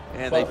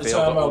 and they Fuck the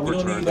fail to timeout. We don't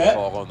overturn need the that.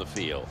 call on the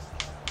field.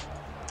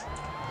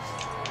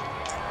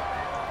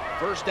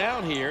 First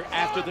down here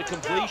after the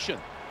completion.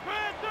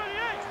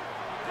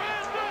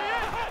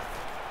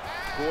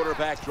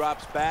 quarterback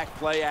drops back,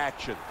 play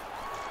action.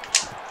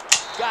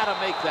 Gotta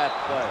make that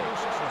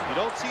play. You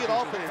don't see it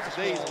often in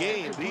today's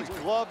game. These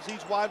gloves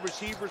these wide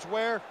receivers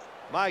wear,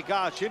 my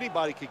gosh,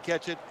 anybody could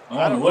catch it.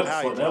 I don't know what the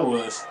fuck that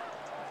was.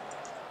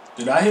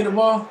 Did I hit the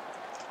ball?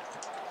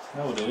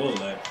 That was a little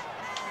like.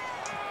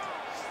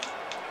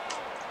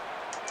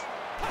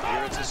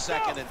 Here it's a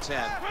 2nd and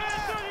 10.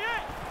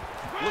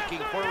 Looking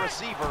for a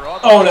receiver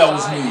on the Oh, that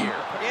was me. here.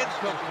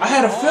 I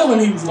had a feeling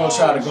he was going to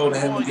try to go to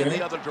him In again.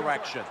 the other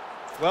direction.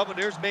 Well, but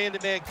there's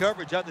man-to-man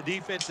coverage on the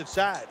defensive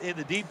side, and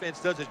the defense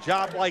does a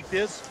job like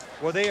this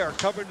where they are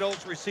covering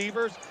those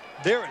receivers.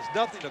 There is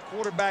nothing a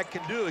quarterback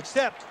can do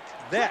except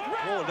that,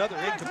 throw another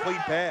incomplete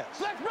pass.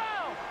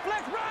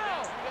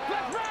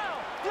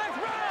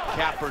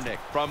 Kaepernick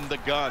from the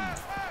gun.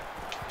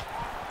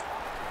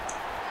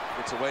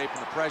 Gets away from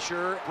the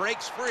pressure,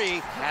 breaks free,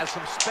 has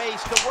some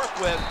space to work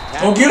with.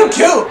 Don't get him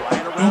killed.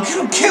 Don't get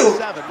him killed.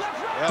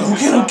 Don't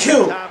get him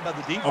killed.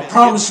 I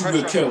promise you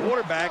we'll kill him.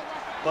 Quarterback,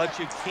 but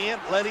you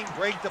can't let him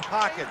break the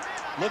pocket.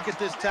 Look at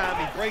this time.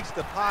 He breaks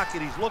the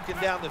pocket. He's looking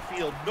down the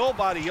field.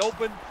 Nobody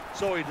open,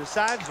 so he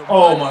decides to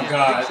Oh, run my and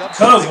God. picks up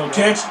Cuz the gonna big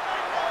catch run.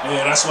 it.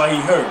 Yeah, that's why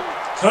he hurt.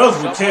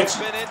 Cuz will catch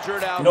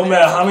it. No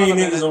matter how many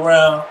niggas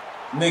around,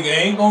 nigga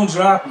ain't gonna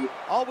drop it.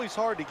 Always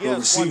hard to The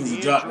guess what receivers the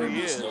will drop injury that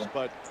bitch, is, though.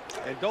 but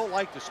and don't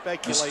like to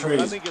speculate. That's But I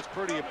crazy. think it's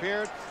pretty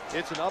apparent.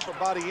 It's an upper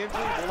body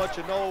injury. We'll let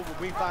you know when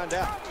we find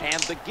out.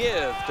 And the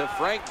give to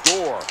Frank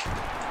Gore.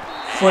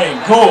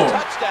 Frank Gore.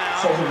 Touchdown.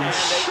 Holy And they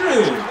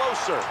shit. get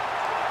closer.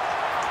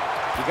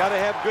 You got to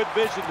have good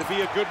vision to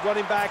be a good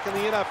running back in the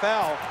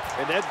NFL,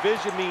 and that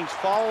vision means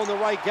following the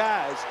right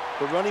guys.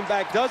 The running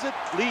back does it,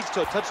 leads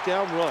to a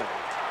touchdown run.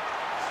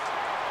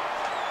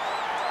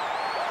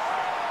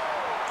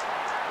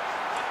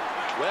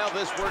 Well,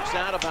 this works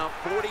out about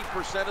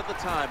 40% of the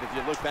time if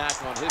you look back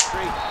on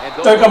history. And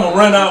Think I'm gonna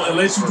run out and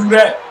let you do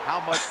that?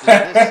 How much does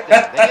this sting?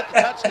 They get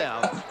the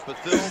touchdown, but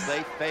Phil,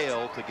 they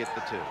fail to get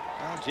the 2.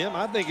 Well, Jim,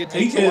 I think it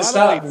He takes a can't lot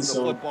stop away me, from the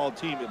so- football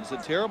team. It was a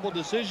terrible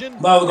decision.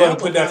 But I was Now gonna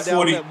put that we'll find out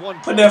 40, that one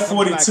put point that comes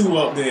back 42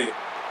 up home. there.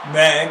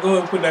 Man, go ahead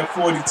and put that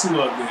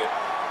 42 up there.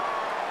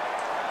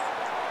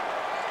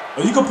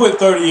 Or you can put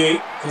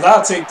 38, because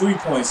I'll take 3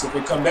 points if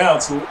it come down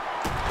to it.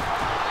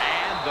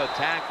 And the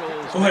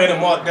tackles. Go ahead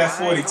and mark that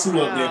right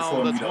 42 up there around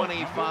for the me, though.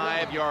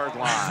 25-yard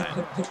line.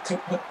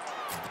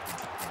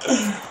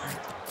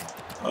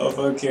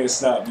 Motherfucker can't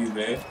stop me,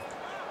 man.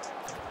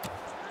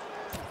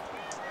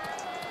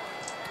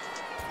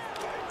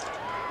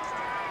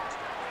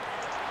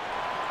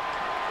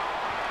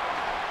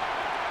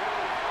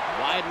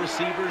 Wide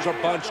receivers are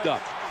bunched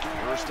up.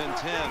 1st and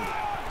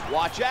 10.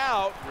 Watch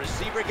out.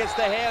 Receiver gets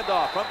the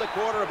handoff from the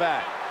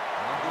quarterback.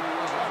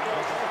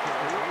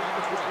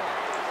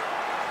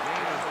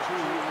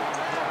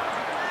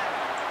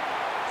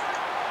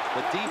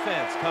 The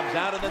defense comes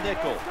out in the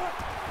nickel.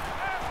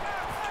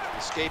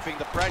 Escaping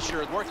the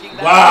pressure, working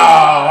that.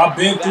 Wow, I've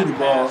been through the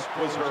ball. Pass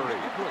was hurried.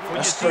 When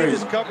That's you see crazy.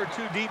 this cover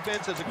 2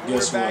 defense as a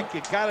Guess quarterback, what?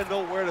 you got to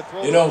know where to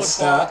throw It the don't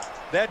football.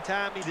 stop. That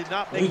time he did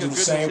not We make a do good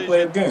the same decision.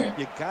 play again.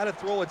 You got to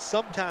throw it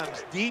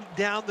sometimes deep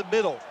down the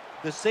middle.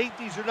 The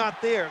safeties are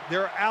not there.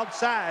 They're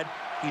outside.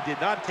 He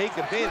did not take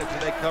advantage of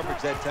that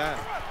coverage that time.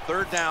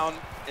 3rd down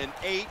and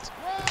 8.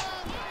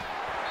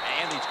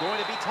 And he's going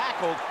to be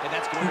tackled, and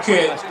that's going You to bring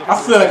can't. us to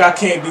I feel like I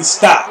can't be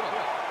stopped.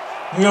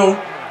 You know,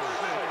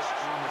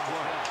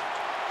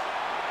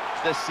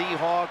 the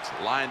Seahawks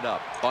lined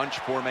up, bunch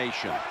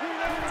formation.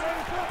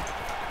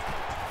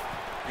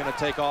 Going to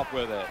take off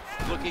with it.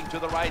 Looking to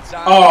the right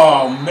side.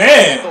 oh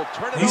man, They'll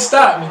turn it he over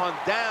stopped me. on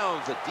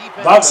downs. The defense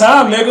About does a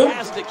time, nigga.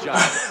 fantastic job.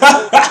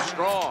 Holding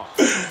strong.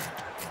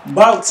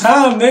 About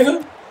time,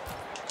 nigga.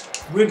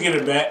 We'll get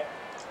it back.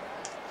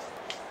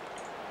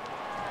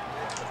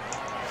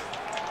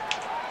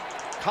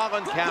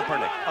 Colin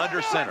Kaepernick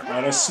under center.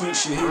 All that sweet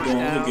shit he First doing,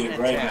 we'll down get it and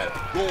right 10.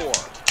 back.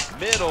 Gore,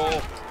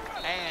 middle,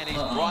 and he's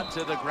brought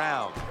to the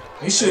ground.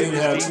 He shouldn't even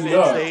have 2 Defense,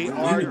 yards. they He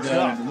are was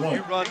down at tough. the You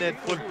one. run that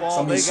football,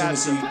 Somebody they soon got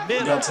as some he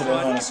men got up to the line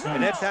of front, scrimmage.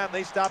 and that time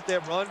they stopped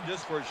that run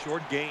just for a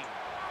short gain.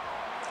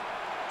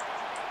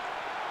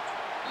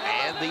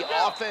 And the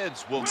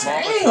offense will call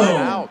a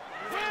Damn. timeout.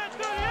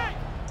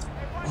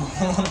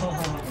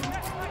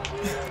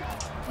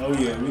 Oh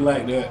yeah, we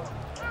like that.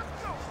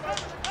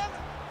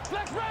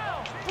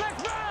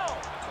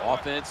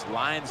 Offense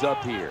lines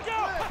up here.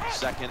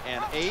 2nd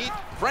and 8.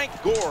 Frank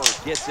Gore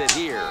gets it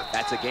here.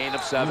 That's a gain of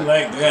We 7.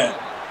 like that.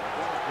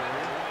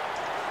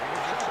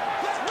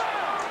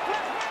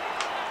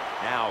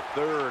 Now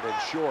 3rd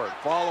and short,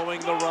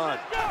 following the run.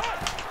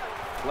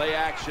 Play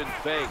action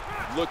fake,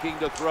 looking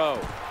to throw.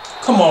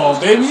 Come on,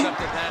 baby.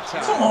 Intercepted that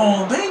time. Come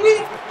on,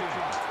 baby.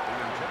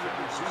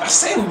 I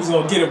said we was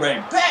gonna get it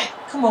right back.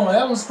 Come on,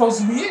 that was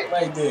supposed to be it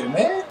right there,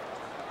 man.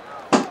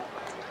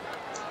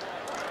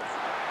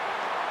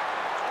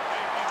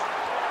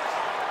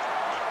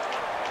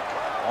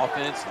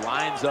 Offense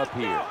lines up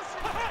here.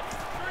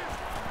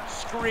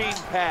 Screen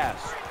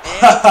pass.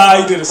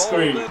 He did a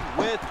screen.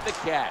 With the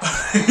catch.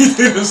 He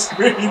did a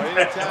screen.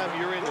 Anytime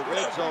you're in the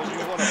red zone, you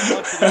want to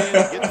punch it in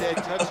and get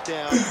that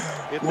touchdown.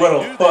 If what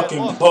they a do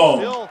fucking that,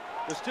 ball.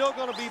 they're still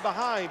going to be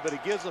behind, but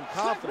it gives them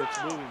confidence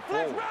moving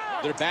forward.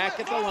 They're back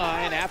at the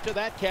line after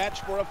that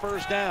catch for a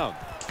first down.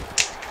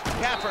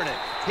 Kaepernick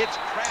hits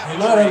Crabtree. He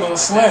let that little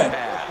slant.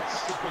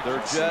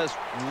 They're just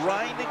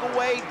grinding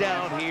away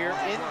down here,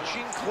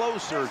 inching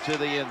closer to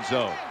the end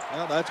zone.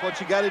 Well, that's what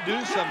you got to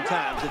do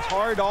sometimes. It's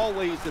hard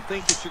always to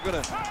think that you're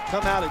going to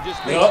come out and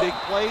just make big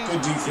plays.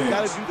 Good defense. You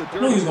got to do the dirty. I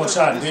knew he was going to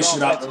try to dish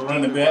it out to the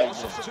running back.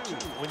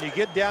 When you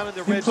get down in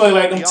the red play zone,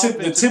 like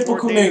the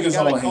typical niggas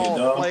on here,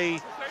 dog.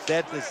 Play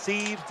that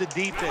deceives the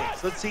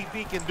defense. Let's see if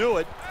he can do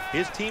it.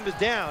 His team is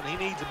down. He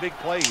needs a big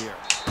play here.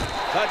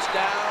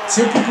 Touchdown.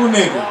 Typical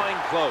nigga. Drawing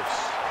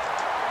close.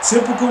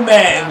 Typical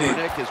Madden nigga.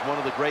 Kaepernick is one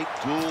of the great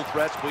dual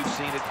threats we've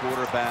seen at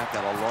quarterback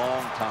in a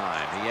long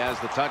time. He has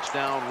the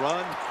touchdown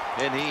run,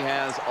 and he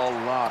has a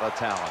lot of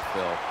talent,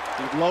 Phil.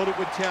 He's loaded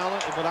with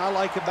talent, and what I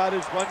like about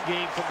his run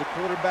game from the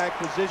quarterback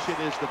position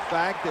is the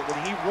fact that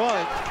when he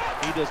runs,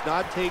 he does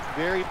not take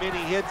very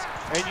many hits,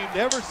 and you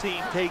never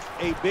see him take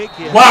a big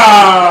hit.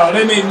 Wow,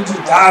 they made him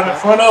just dive in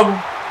front of him.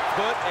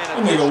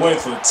 That nigga went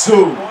for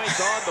 2.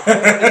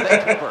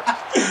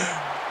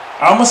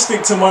 I'm going to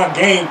stick to my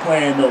game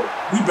plan, though.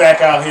 We back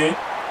out here.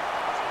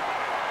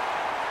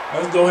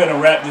 Let's go ahead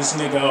and wrap this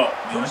nigga up,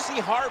 man. Percy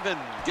Harvin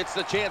gets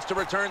the chance to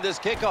return this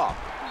kickoff.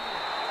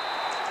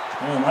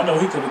 Man, I know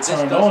he could have turned this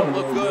on a doesn't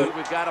look little good. bit.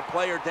 We've got a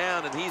player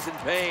down, and he's in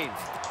pain.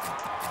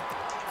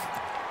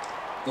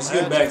 Let's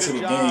get back to the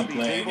game He's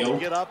plan, able yo. to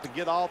get up and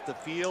get off the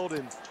field,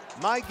 and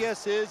my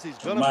guess is he's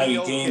going to Mighty be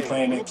okay. game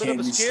plan A that little bit can't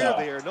of a be scare stopped.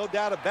 there, no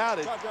doubt about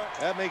it.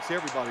 That makes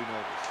everybody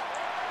nervous.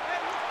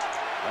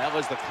 Well,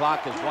 as the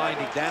clock is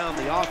winding down,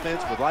 the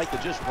offense would like to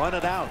just run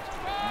it out.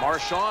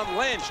 Marshawn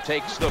Lynch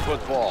takes the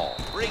football,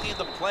 bringing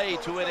the play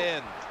to an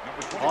end.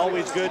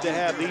 Always good to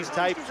have these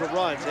types of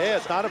runs. Yeah,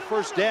 it's not a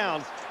first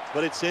down,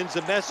 but it sends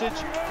a message.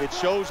 It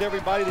shows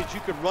everybody that you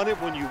can run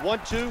it when you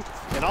want to,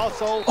 and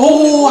also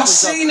I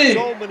seen it.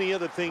 So many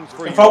other things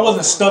for you. If I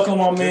wasn't stuck on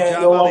my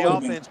man, yo, I would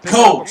have been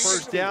coached.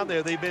 First down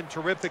there, they've been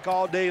terrific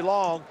all day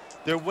long.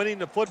 They're winning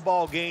the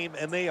football game,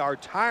 and they are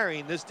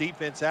tiring this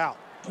defense out.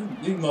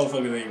 These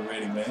motherfuckers ain't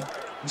ready, man.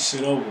 This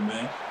shit over,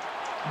 man.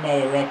 You might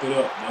as well wrap it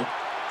up, bro.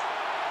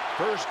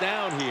 First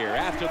down here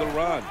after the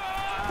run.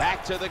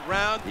 Back to the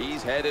ground.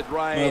 He's headed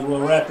right. Might as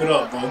well wrap it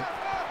up, bro.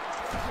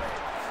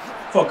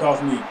 Fuck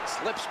off me.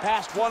 Slips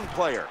past one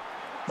player.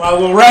 Might as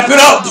well wrap it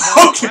up,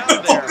 bro. Get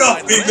the fuck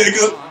off me,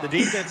 nigga. The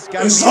defense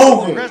got It's to be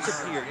over.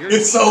 aggressive here.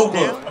 It's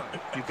over.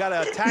 You've got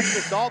to attack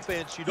this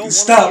offense. You don't want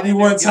Stop to me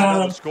one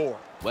time. Score.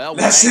 Well,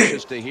 we're That's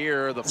anxious it. to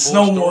hear the It's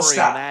full no more story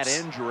on that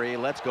stops. injury.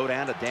 Let's go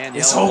down to It's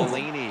Danielle over.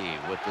 Bellini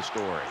with the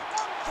story.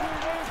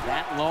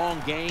 That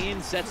long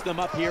gain sets them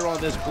up here on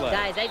this play.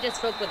 Guys, I just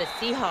spoke with a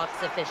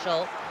Seahawks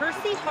official.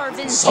 Percy Harvin's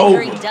It's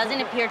injury over. doesn't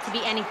appear to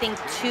be anything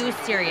too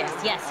serious.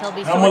 Yes, he'll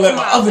be I'm gonna let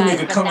my tomorrow, other guys,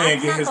 nigga but come in and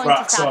that's get not his going to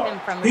rocks stop off. him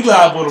from He returning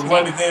liable to today.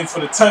 run it in for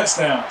the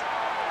touchdown.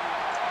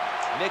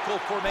 Nickel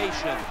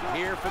formation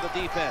here for the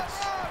defense.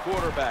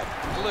 Quarterback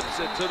flips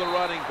it to the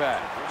running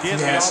back. Jim, He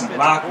the has some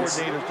offensive blockers.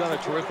 coordinator's done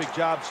a terrific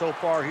job so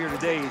far here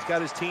today. He's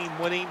got his team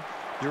winning.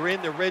 You're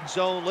in the red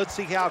zone. Let's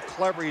see how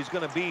clever he's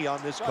going to be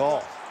on this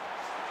call.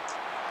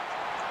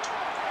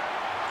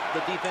 The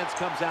defense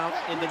comes out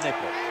in the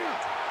nickel.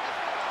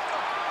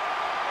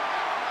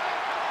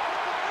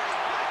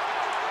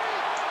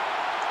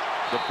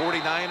 The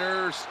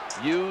 49ers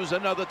use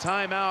another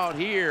timeout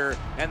here,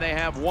 and they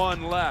have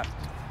one left.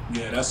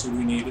 Yeah, that's what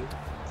we needed.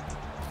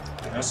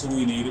 That's what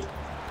we needed.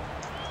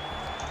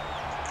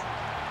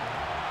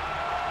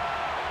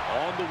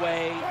 On the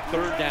way,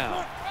 third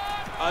down.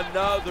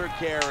 Another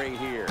carry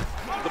here.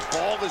 The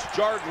ball is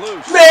jarred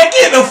loose. Man,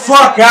 get the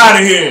fuck out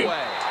of here.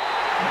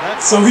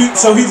 That's So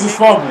he's a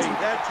fumble.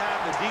 That time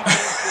the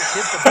defense just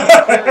hit the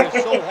ball carrier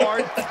so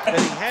hard that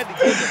he had to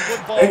get the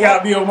football. They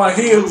got me on my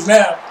heels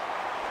now.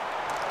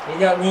 They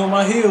got me on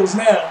my heels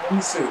now. Let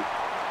me see.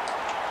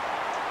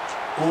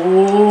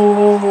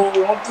 Oh,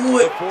 don't do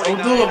it.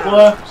 Don't do it,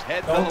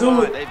 boy. Don't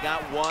do it. They've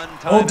got one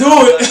time. Don't do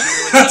it.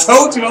 I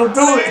told you, don't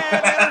do it.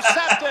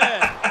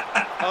 Intercepted.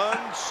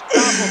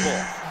 Unstoppable.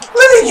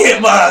 Let me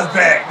get mine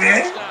back,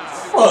 man.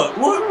 Fuck,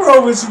 what's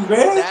wrong with you,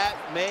 man? That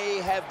may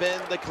have been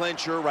the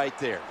clincher right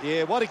there.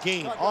 Yeah, what a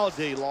game all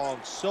day long.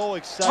 So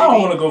exciting. I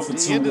don't want to go for It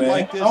two, ended man.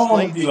 like this I don't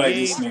want late to be in the like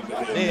this game.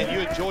 nigga. Man,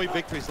 you enjoy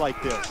victories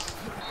like this.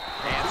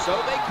 And so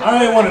they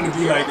I ain't wanted to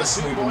be like this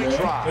the nigga, two-point man.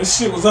 try. This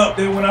shit was up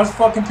there when I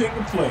fucking picked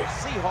the play.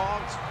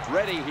 Seahawks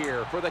ready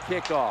here for the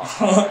kickoff.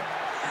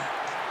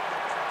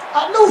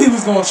 I knew he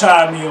was going to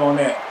try me on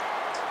that.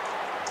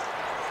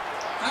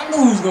 I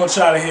knew he was going to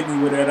try to hit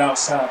me with that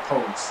outside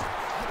post.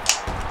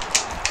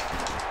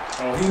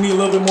 Oh, he need a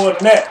little bit more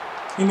than that.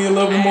 He need a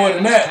little bit more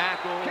than that.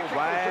 Tackle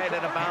right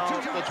at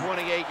about the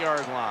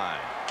 28-yard line.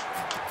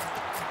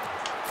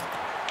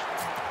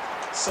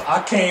 So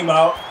I came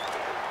out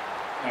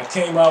and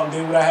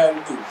did what I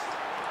had to do.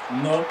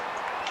 You know?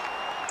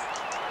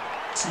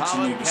 Teach a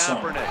Colin nigga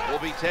something. Kaepernick will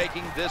be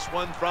taking this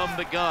one from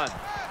the gun.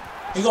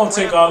 He gonna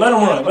take off. Let him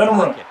run. Let him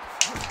run.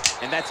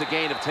 And that's a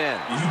gain of 10.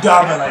 You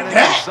diving like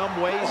that? In some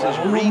ways, is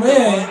Oh,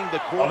 man.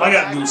 the All I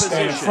got to do is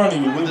stand in front of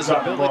you. with We'll his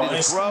drop the ball ability to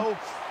instantly. throw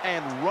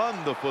and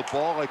run the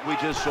football like we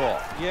just saw.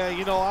 Yeah,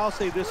 you know, I'll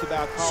say this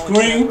about Colin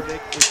Screen.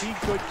 Kaepernick. If he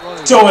couldn't run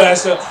his Joe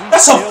ass up. he's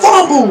That's a still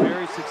fumble.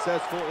 Very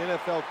successful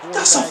NFL quarterback.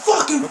 That's a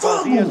fucking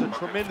because he has a fumble.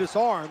 tremendous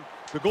arm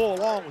to go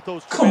along with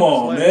those. Come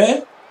on, tremendous legs.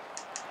 man.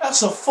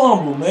 That's a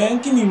fumble,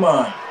 man. Give me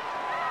mine.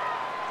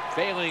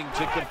 Failing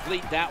to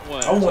complete that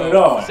one. I want it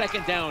all.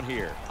 Second down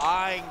here.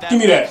 Eyeing that Give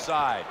me that.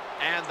 side.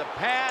 And the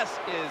pass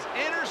is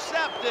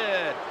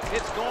intercepted.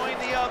 It's going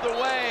the other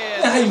way.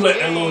 How you let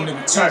that little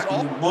nigga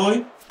tackle you,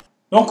 boy?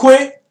 Don't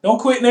quit. Don't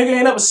quit, nigga.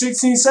 Ain't up with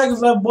 16 seconds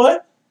left, boy.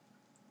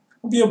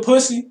 Don't be a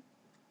pussy.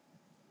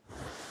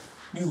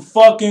 You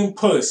fucking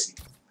pussy.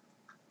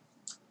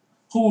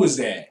 Who is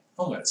that?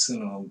 I'm gonna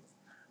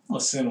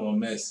send him a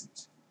message.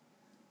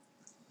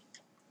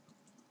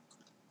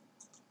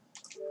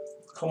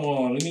 Come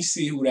on, let me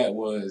see who that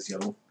was,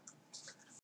 yo.